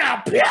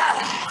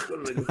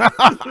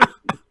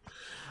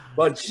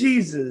 But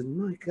Jesus,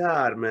 my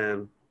God,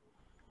 man.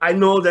 I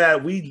know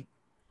that we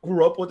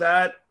grew up with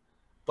that,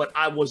 but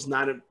I was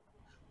not a.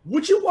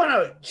 Would you want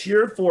to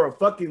cheer for a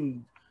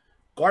fucking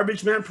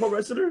garbage man pro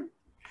wrestler?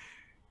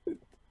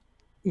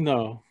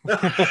 no.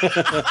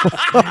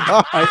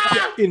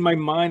 In my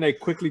mind, I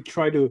quickly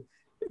try to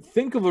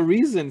think of a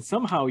reason.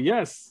 Somehow,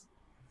 yes,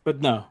 but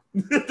no.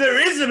 There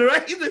isn't,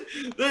 right?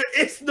 There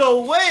is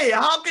no way.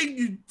 How can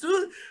you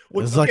do?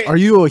 Well, It's like, are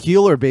you a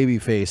heel or baby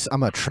face?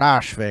 I'm a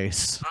trash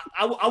face.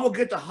 I will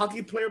get the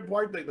hockey player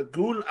part, like the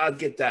goon. I'll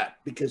get that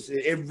because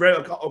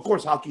of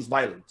course, hockey's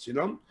violence,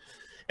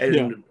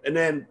 and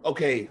then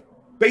okay,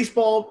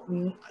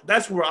 baseball.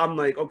 That's where I'm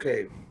like,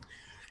 okay,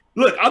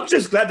 look, I'm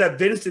just glad that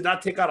Vince did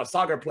not take out a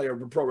soccer player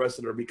for pro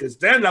wrestler because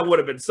then that would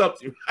have been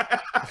something.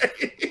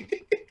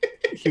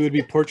 He would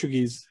be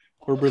Portuguese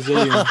or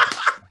Brazilian.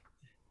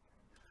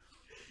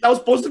 That was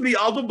supposed to be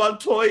Aldo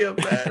Montoya,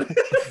 man.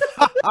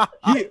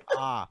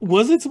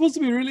 Was it supposed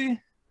to be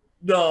really?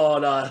 No.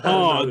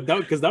 Oh,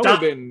 because that would have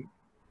been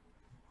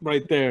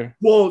right there.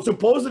 Well,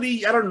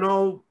 supposedly, I don't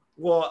know.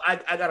 Well, I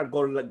gotta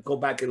go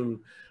back and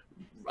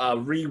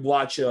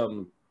rewatch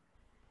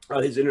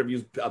his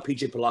interviews.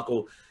 PJ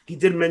Polaco, he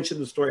did mention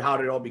the story how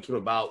it all became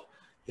about.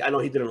 I know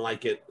he didn't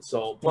like it,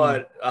 so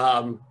but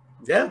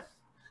yeah,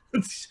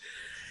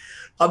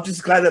 I'm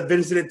just glad that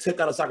Vince didn't take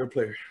out a soccer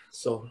player.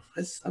 So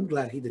I'm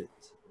glad he did it.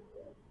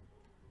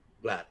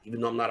 Glad, even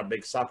though I'm not a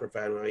big soccer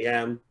fan, I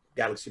am.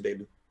 Galaxy,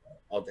 baby,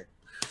 all day.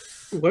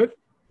 What?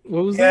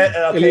 What was Yeah,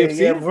 that? okay, LAFC?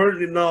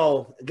 yeah,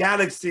 no,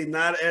 Galaxy,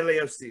 not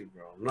LAFC,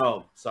 bro.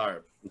 No, sorry.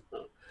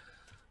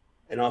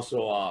 And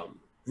also,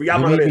 Real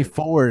You made me Madrid.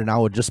 forward, and I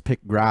would just pick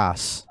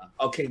grass.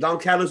 Okay, Don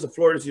Carlos, the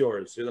floor is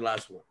yours. You're the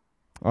last one.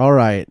 All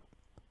right.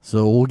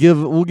 So we'll give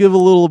a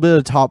little bit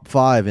of top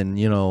 5,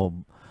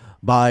 and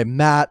by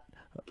Matt,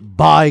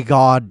 by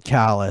God,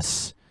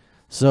 Callis.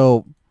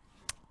 So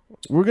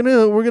we're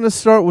gonna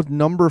start with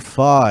number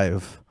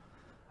 5.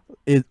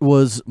 It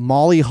was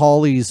Molly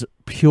Holly's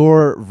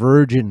Pure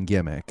Virgin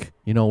gimmick.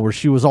 Where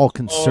she was all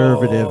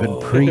conservative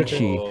and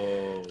preachy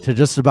to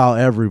just about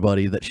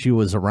everybody that she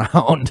was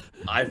around.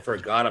 I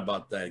forgot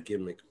about that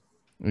gimmick.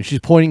 And she's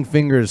pointing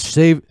fingers.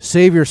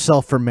 Save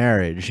yourself for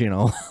marriage.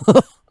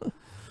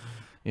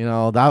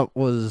 That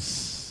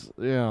was,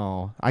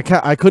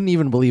 I couldn't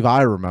even believe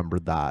I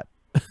remembered that.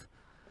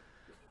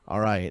 All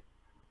right.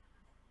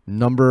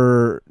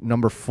 Number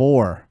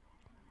 4.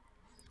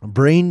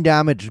 Brain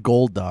damaged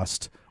Gold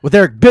Dust with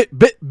Eric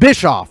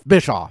Bischoff.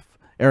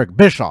 Eric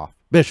Bischoff.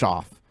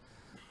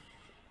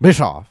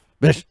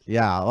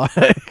 Yeah,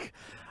 like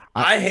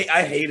I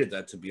hated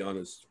that, to be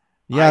honest.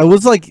 yeah,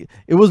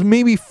 it was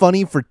maybe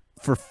funny for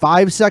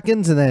 5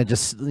 seconds, and then it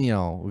just we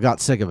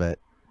got sick of it.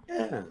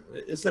 Yeah,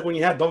 it's like when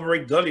you had Bubba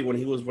Ray Dudley when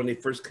they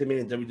first came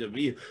in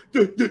WWE,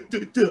 and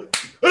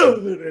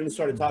it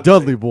started talking.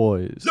 Dudley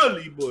Boys.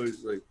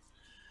 Like,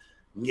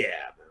 yeah,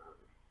 man.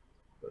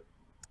 But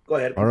go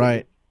ahead. All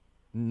right.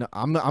 No,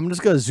 I'm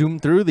just gonna zoom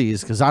through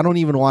these because I don't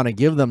even want to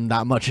give them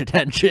that much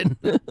attention.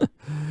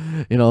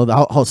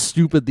 How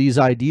stupid these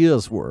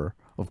ideas were.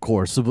 Of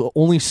course,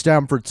 only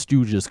Stamford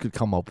Stooges could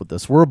come up with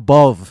this. We're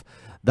above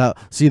that.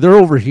 See, they're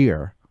over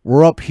here.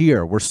 We're up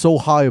here. We're so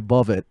high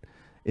above it.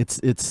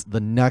 It's the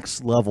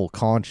next level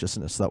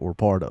consciousness that we're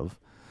part of.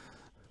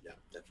 Yeah,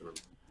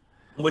 definitely.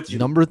 I'm with you.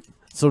 Number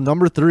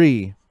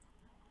 3,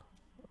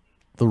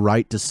 the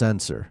right to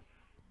censor.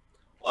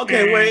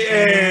 Okay,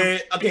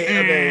 wait.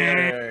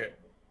 Okay.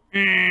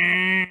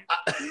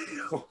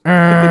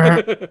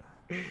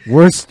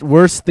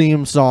 Worst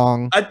theme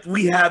song.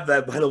 We have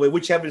that, by the way.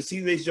 Which haven't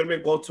seen, ladies and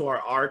gentlemen, go to our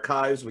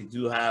archives. We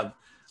do have.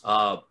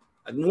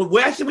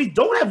 We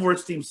don't have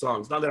worst theme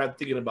songs. Now that I'm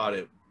thinking about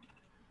it,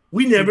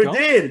 we never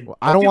did.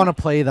 I don't want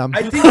to play them.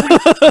 I think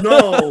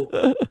no.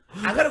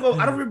 I gotta go.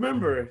 I don't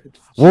remember.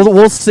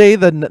 We'll say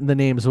the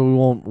names, but we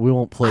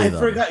won't play them. I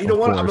forgot. You know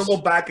what? I'm course. gonna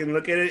go back and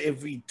look at it.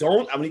 If we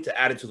don't, I need to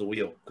add it to the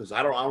wheel because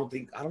I know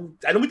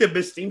we did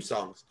best theme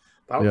songs,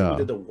 but I don't think we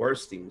did the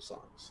worst theme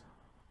songs.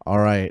 All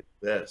right.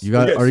 Yes.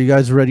 Are you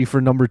guys ready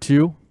for number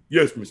 2?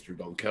 Yes, Mr.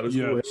 Don Callis.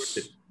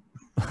 Yes.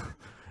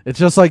 It's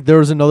just like there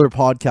was another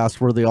podcast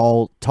where they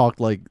all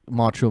talked like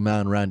Macho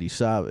Man Randy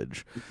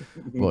Savage,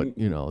 but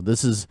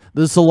this is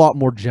a lot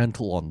more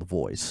gentle on the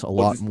voice,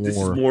 This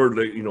is more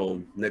like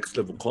next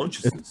level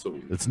consciousness. So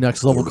it's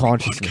next level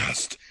consciousness.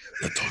 Podcast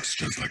that talks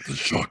just like the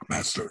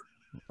Shockmaster.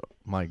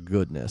 My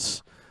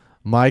goodness,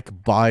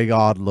 Mike by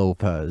God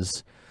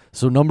Lopez.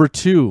 So number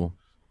 2,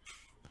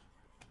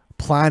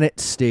 Planet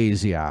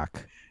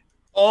Stasiak.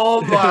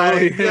 Oh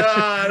my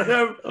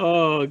god!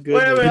 Oh, good.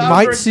 Wait, It I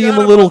might seem a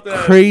forgot little about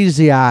that.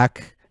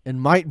 craziac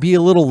and might be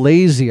a little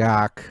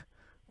lazyak.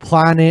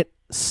 Planet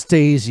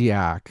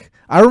Stasiak.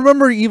 I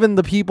remember even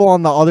the people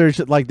on the other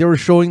like they were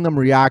showing them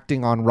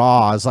reacting on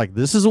Raw. I was like,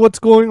 this is what's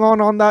going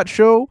on that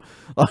show?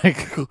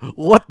 Like,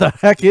 what the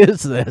heck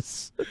is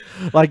this?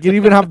 Like, you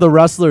even have the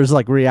wrestlers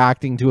like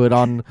reacting to it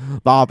on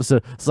the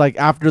opposite. It's like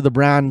after the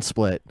brand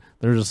split,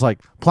 they're just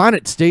like,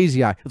 Planet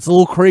Stasiak. It's a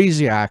little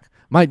craziac.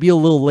 Might be a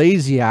little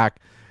lazyak,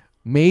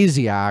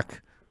 maziac,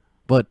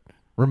 but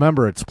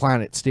remember, it's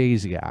Planet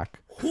Stasiak.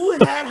 Who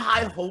had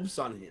high hopes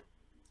on him?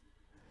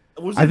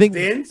 Was it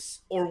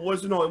Vince or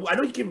was it no? I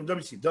know he came from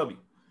WCW.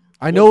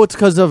 I know it's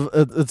because of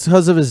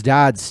his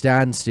dad,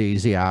 Stan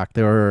Stasiak.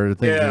 They were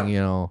thinking,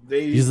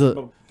 he's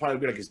probably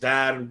be like his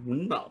dad.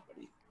 No,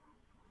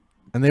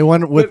 and they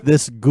went with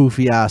this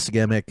goofy ass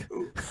gimmick.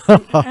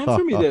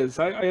 Answer me this.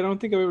 I don't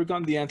think I've ever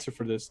gotten the answer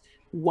for this.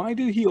 Why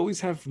did he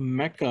always have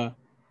Mecca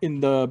in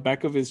the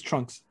back of his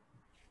trunks?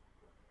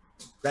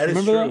 That is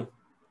Remember true.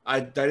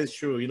 That is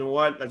true. You know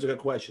what? That's a good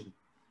question.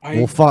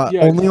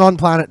 Only on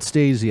Planet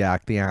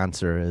Stasiak. The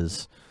answer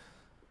is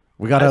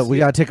we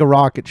gotta take a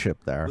rocket ship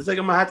there. It's like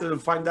I'm gonna have to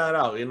find that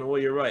out. You know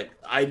what? You're right.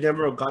 I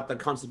never got that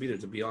concept either,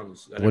 to be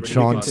honest. What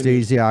Sean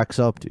Stasiak's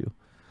up to?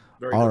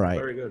 All right.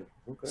 Very good.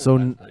 Okay. So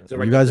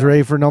you guys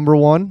ready for number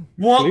 1?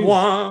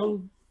 Wah.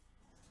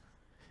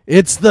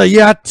 It's the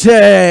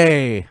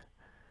Yeti.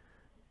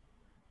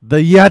 The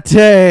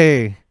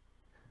Yeti.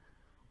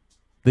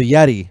 The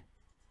Yeti.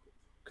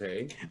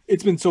 Okay.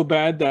 It's been so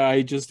bad that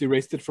I just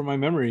erased it from my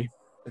memory.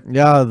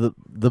 Yeah,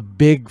 the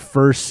big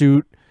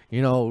fursuit,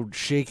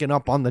 shaking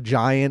up on the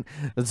giant.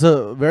 It's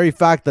a very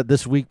fact that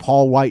this week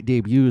Paul White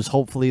debuts.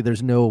 Hopefully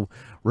there's no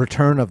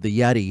return of the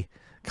Yeti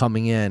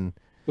coming in.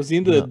 Was he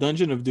in the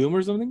Dungeon of Doom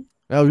or something?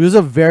 No, he was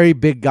a very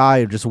big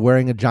guy just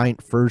wearing a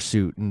giant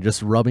fursuit and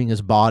just rubbing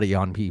his body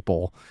on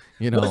people,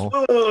 Wait.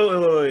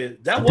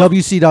 That was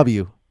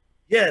WCW.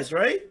 yes,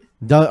 right?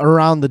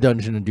 Around the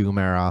Dungeon of Doom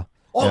era.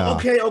 Oh,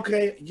 Yeah.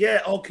 okay.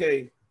 Yeah,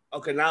 okay.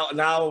 Okay, now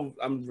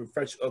I'm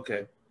refreshed.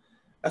 Okay.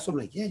 That's what I'm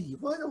like, yeah,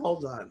 what?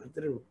 Hold on. I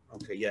didn't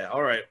okay, yeah,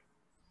 all right.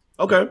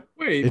 Okay.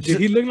 Wait, It's did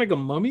he look like a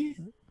mummy?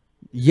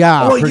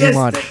 Yeah, Oh, pretty yes,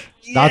 much.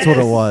 That's what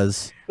it yes.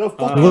 was. The He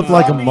fucking looked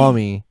like a mummy.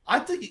 mummy. I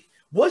think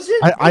was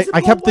it?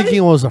 I kept thinking it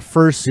it was a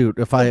fursuit.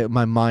 If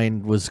my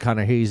mind was kind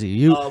of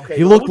hazy. okay,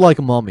 He no, looked it was- like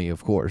a mummy,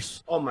 of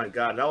course. Oh my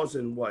god, that was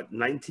in what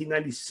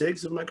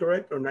 1996? Am I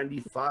correct or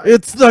 95?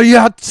 It's the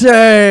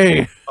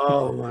Yeti.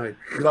 Oh my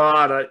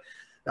god,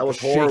 that was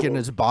horrible. Shaking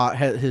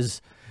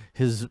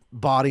his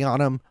body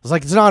on him. It's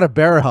like it's not a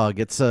bear hug.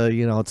 It's a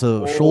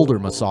shoulder Oh.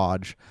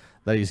 massage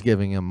that he's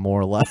giving him, more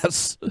or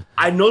less.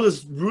 I know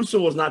this Russo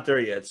was not there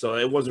yet, so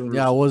it wasn't.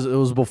 Yeah, Russo. it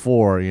was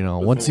before.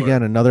 Once Before.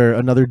 again another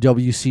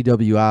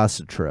WCW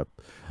acid trip.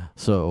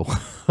 So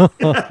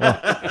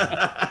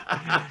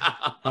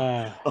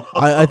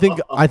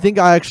I think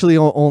I actually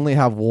only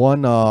have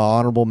one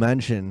honorable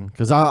mention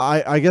because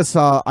I guess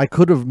I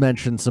could have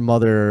mentioned some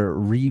other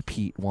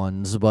repeat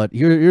ones, but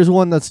here's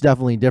one that's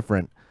definitely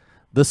different.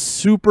 The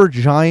Super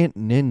Giant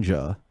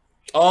Ninja.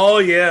 Oh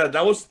yeah,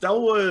 that was.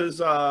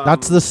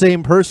 That's the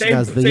same person same,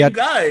 as the same Yeti.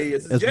 guy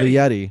as As the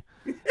Yeti.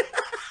 Yeti.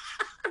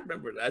 I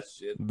remember that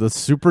shit. The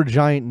Super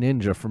Giant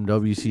Ninja from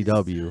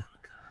WCW.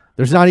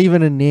 There's not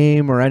even a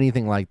name or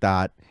anything like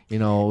that. It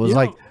was You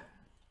like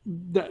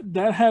know,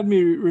 that had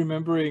me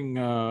remembering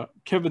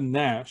Kevin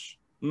Nash.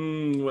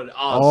 What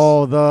Oz?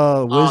 oh,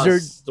 the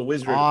wizard. Oz, the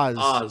wizard. Oz.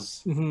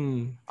 Oz.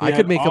 Mhm. I He could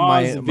had make him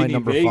Oz, my Vinny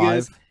number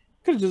Vegas. 5.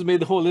 Could have just made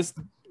the whole list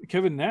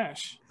Kevin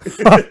Nash.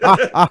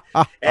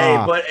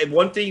 Hey, but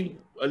one thing,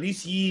 at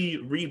least he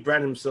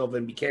rebranded himself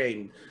and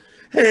became,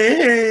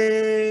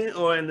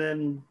 and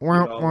then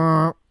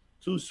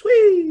too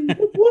sweet.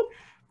 Whoop, whoop.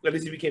 At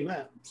least he became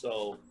that.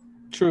 So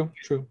True.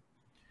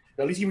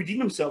 at least he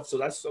redeemed himself. So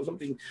that's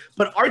something.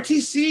 But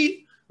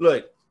RTC,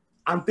 look,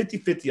 I'm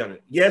 50-50 on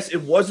it. Yes,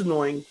 it was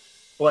annoying,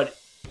 but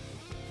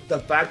the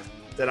fact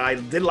that I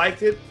did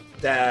like it,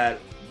 that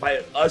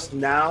by us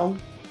now,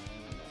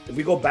 if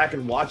we go back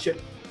and watch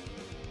it,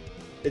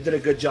 they did a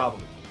good job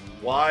of it.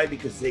 Why?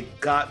 Because they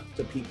got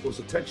the people's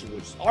attention,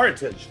 which is our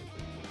attention.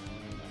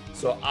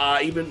 So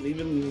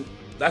even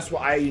that's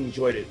why I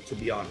enjoyed it, to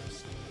be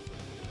honest.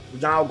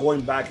 Now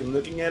going back and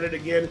looking at it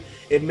again,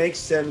 it makes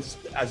sense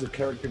as a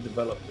character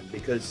development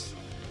because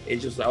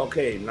it's just like,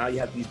 okay, now you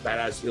have these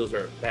badass heels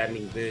that are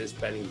banning this,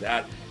 banning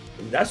that,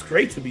 and that's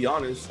great, to be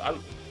honest.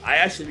 I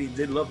actually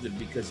did love it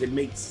because it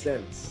made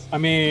sense. I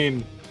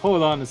mean,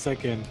 hold on a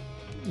second,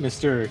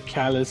 Mr.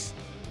 Callis.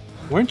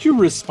 Weren't you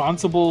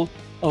responsible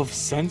of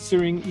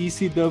censoring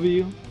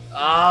ECW?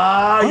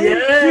 Weren't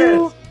Yes.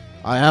 you?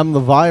 I am the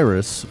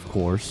virus, of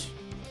course.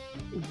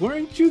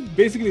 Weren't you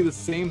basically the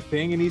same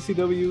thing in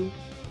ECW?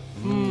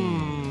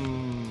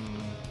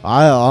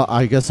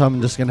 I guess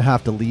I'm just gonna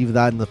have to leave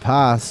that in the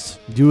past.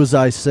 Do as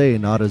I say,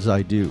 not as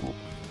I do.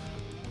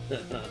 Touche.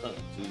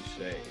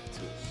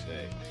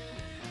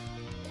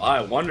 All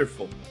right,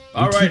 wonderful. We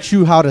All right. teach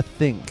you how to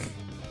think,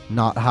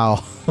 not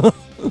how.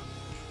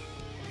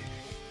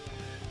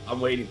 I'm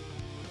waiting.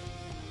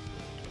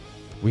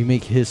 We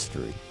make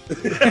history.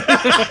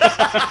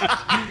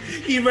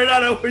 He ran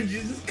out of words.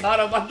 You just caught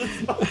him on the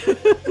spot.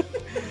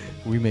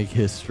 We make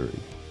history.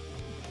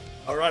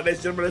 All right, ladies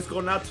and gentlemen, let's go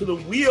now to the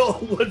wheel.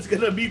 What's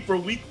going to be for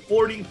week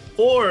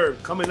 44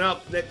 coming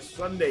up next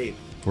Sunday?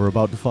 We're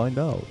about to find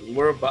out.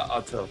 We're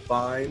about to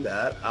find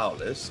that out.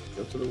 Let's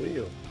go to the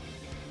wheel.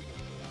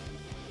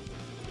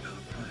 All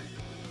right.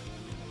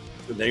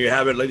 And there you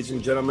have it, ladies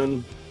and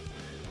gentlemen.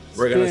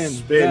 We're going to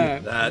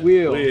spin that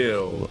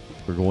wheel.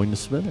 We're going to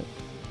spin it.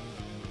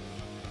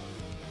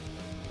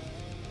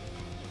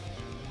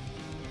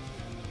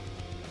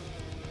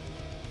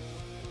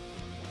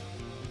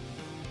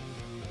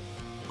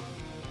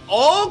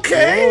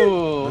 Okay.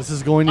 Whoa. This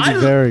is going to be I-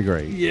 very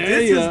great. Yeah,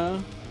 This is- yeah.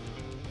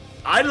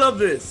 I love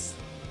this.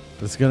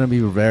 It's going to be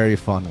a very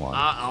fun one.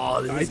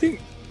 This I is- think,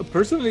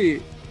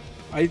 personally,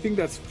 I think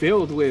that's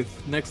filled with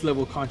next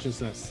level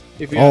consciousness.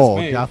 If you ask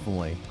me.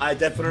 Definitely. I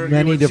definitely agree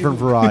Many with different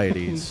you.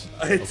 varieties.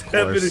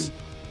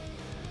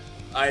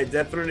 I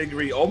definitely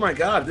agree. Oh my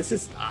god, this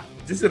is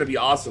gonna be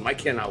awesome. I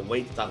cannot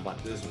wait to talk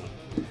about this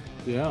one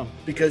Yeah.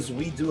 because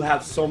we do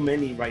have so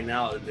many right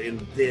now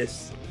in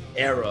this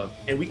era,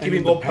 and we can And even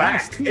in go the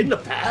past, back too. in the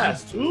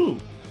past too.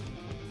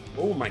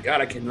 Oh my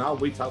god, I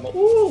cannot wait to talk about.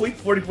 Ooh, week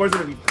 44 is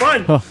gonna be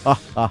fun.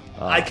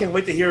 I can't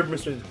wait to hear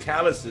Mr.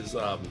 Callis's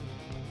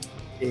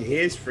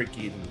his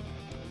freaking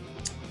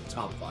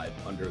top 5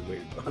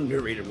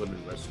 underrated women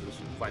wrestlers.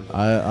 Find them.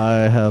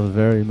 I have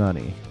very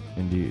many,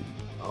 indeed.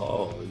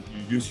 Oh,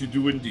 yes, you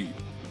do indeed.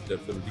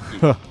 Definitely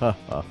do.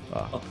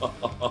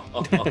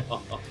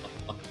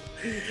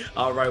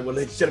 All right, well,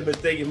 ladies and gentlemen,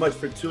 thank you much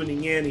for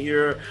tuning in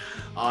here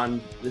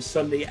on this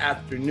Sunday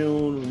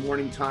afternoon,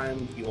 morning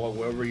time, or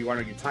wherever you are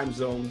in your time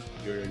zone.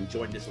 You're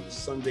enjoying this on the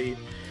Sunday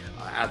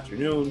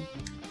afternoon,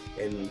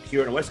 and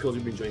here on the West Coast,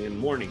 we've been enjoying it in the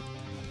morning.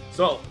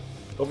 So,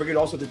 don't forget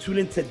also to tune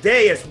in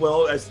today as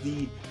well as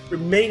the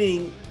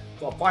remaining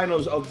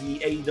finals of the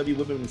AEW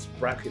Women's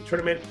Bracket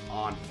Tournament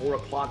on 4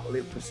 o'clock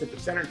Pacific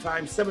Standard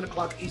Time, 7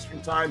 o'clock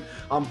Eastern Time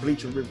on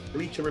Bleacher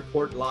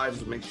Report Live.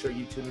 So make sure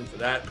you tune in for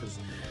that, because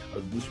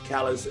Mr.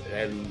 Callis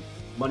and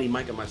Money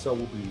Mike and myself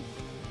will be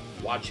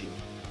watching,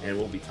 and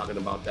we'll be talking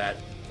about that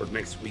for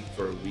next week,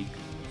 for week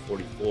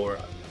 44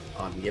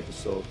 on the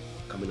episode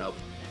coming up.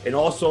 And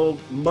also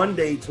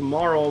Monday,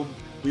 tomorrow,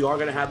 we are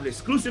going to have an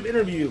exclusive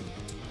interview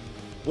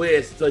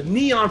with the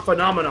Neon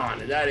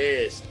Phenomenon, and that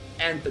is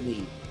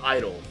Anthony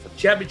Idol for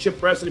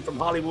Championship Wrestling from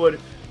Hollywood,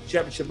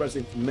 Championship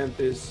Wrestling from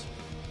Memphis.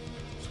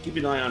 So keep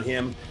an eye on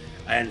him,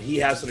 and he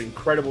has an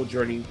incredible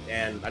journey,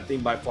 and I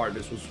think by far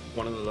this was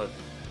one of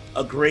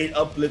a great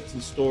uplifting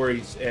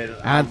stories. And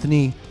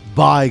Anthony,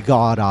 by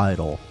God,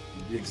 Idol.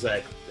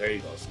 Exactly. There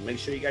you go. So make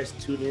sure you guys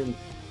tune in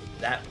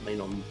that,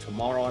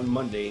 tomorrow on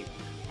Monday,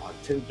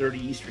 10:30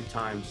 Eastern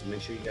Time. So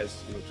make sure you guys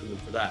tune in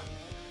for that.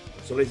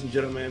 So, ladies and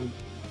gentlemen,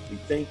 we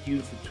thank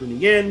you for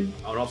tuning in,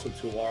 and also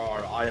to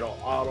our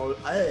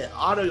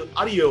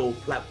audio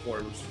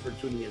platforms for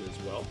tuning in as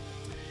well,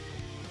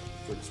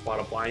 for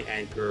Spotify,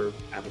 Anchor,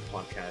 Apple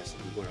Podcasts,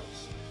 and everywhere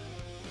else.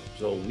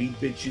 So we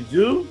bid you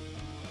do.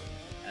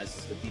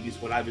 As the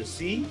DB's what I will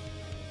see.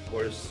 Of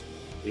course,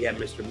 we have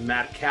Mr.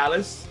 Matt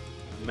Callis.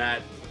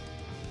 Matt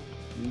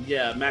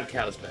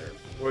Callis better,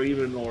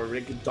 or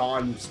Rick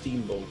Don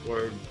Steamboat,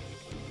 or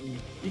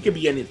he could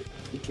be anything.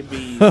 He could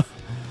be.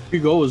 He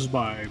goes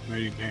by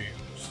many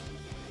names.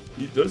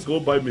 He does go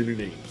by many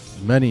names.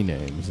 Many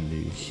names,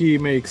 indeed. He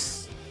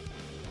makes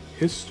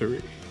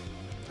history.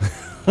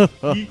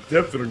 He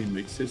definitely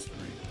makes history.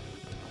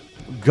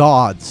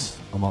 Gods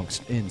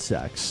amongst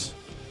insects.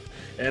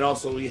 And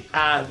also we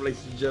have,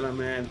 ladies and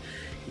gentlemen,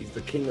 he's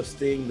the king of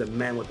Sting, the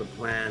man with the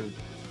plan,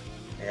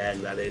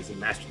 and that is a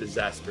master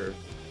disaster.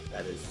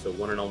 That is the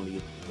one and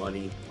only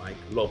Money Mike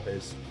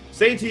Lopez.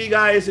 Saying to you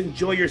guys,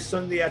 enjoy your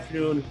Sunday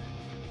afternoon,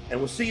 and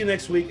we'll see you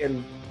next week.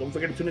 And don't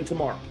forget to tune in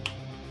tomorrow.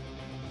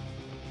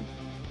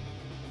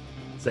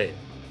 Say it.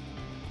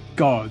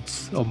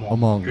 Gods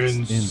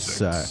Amongst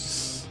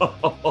insects.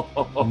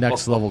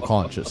 Next level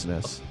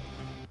consciousness.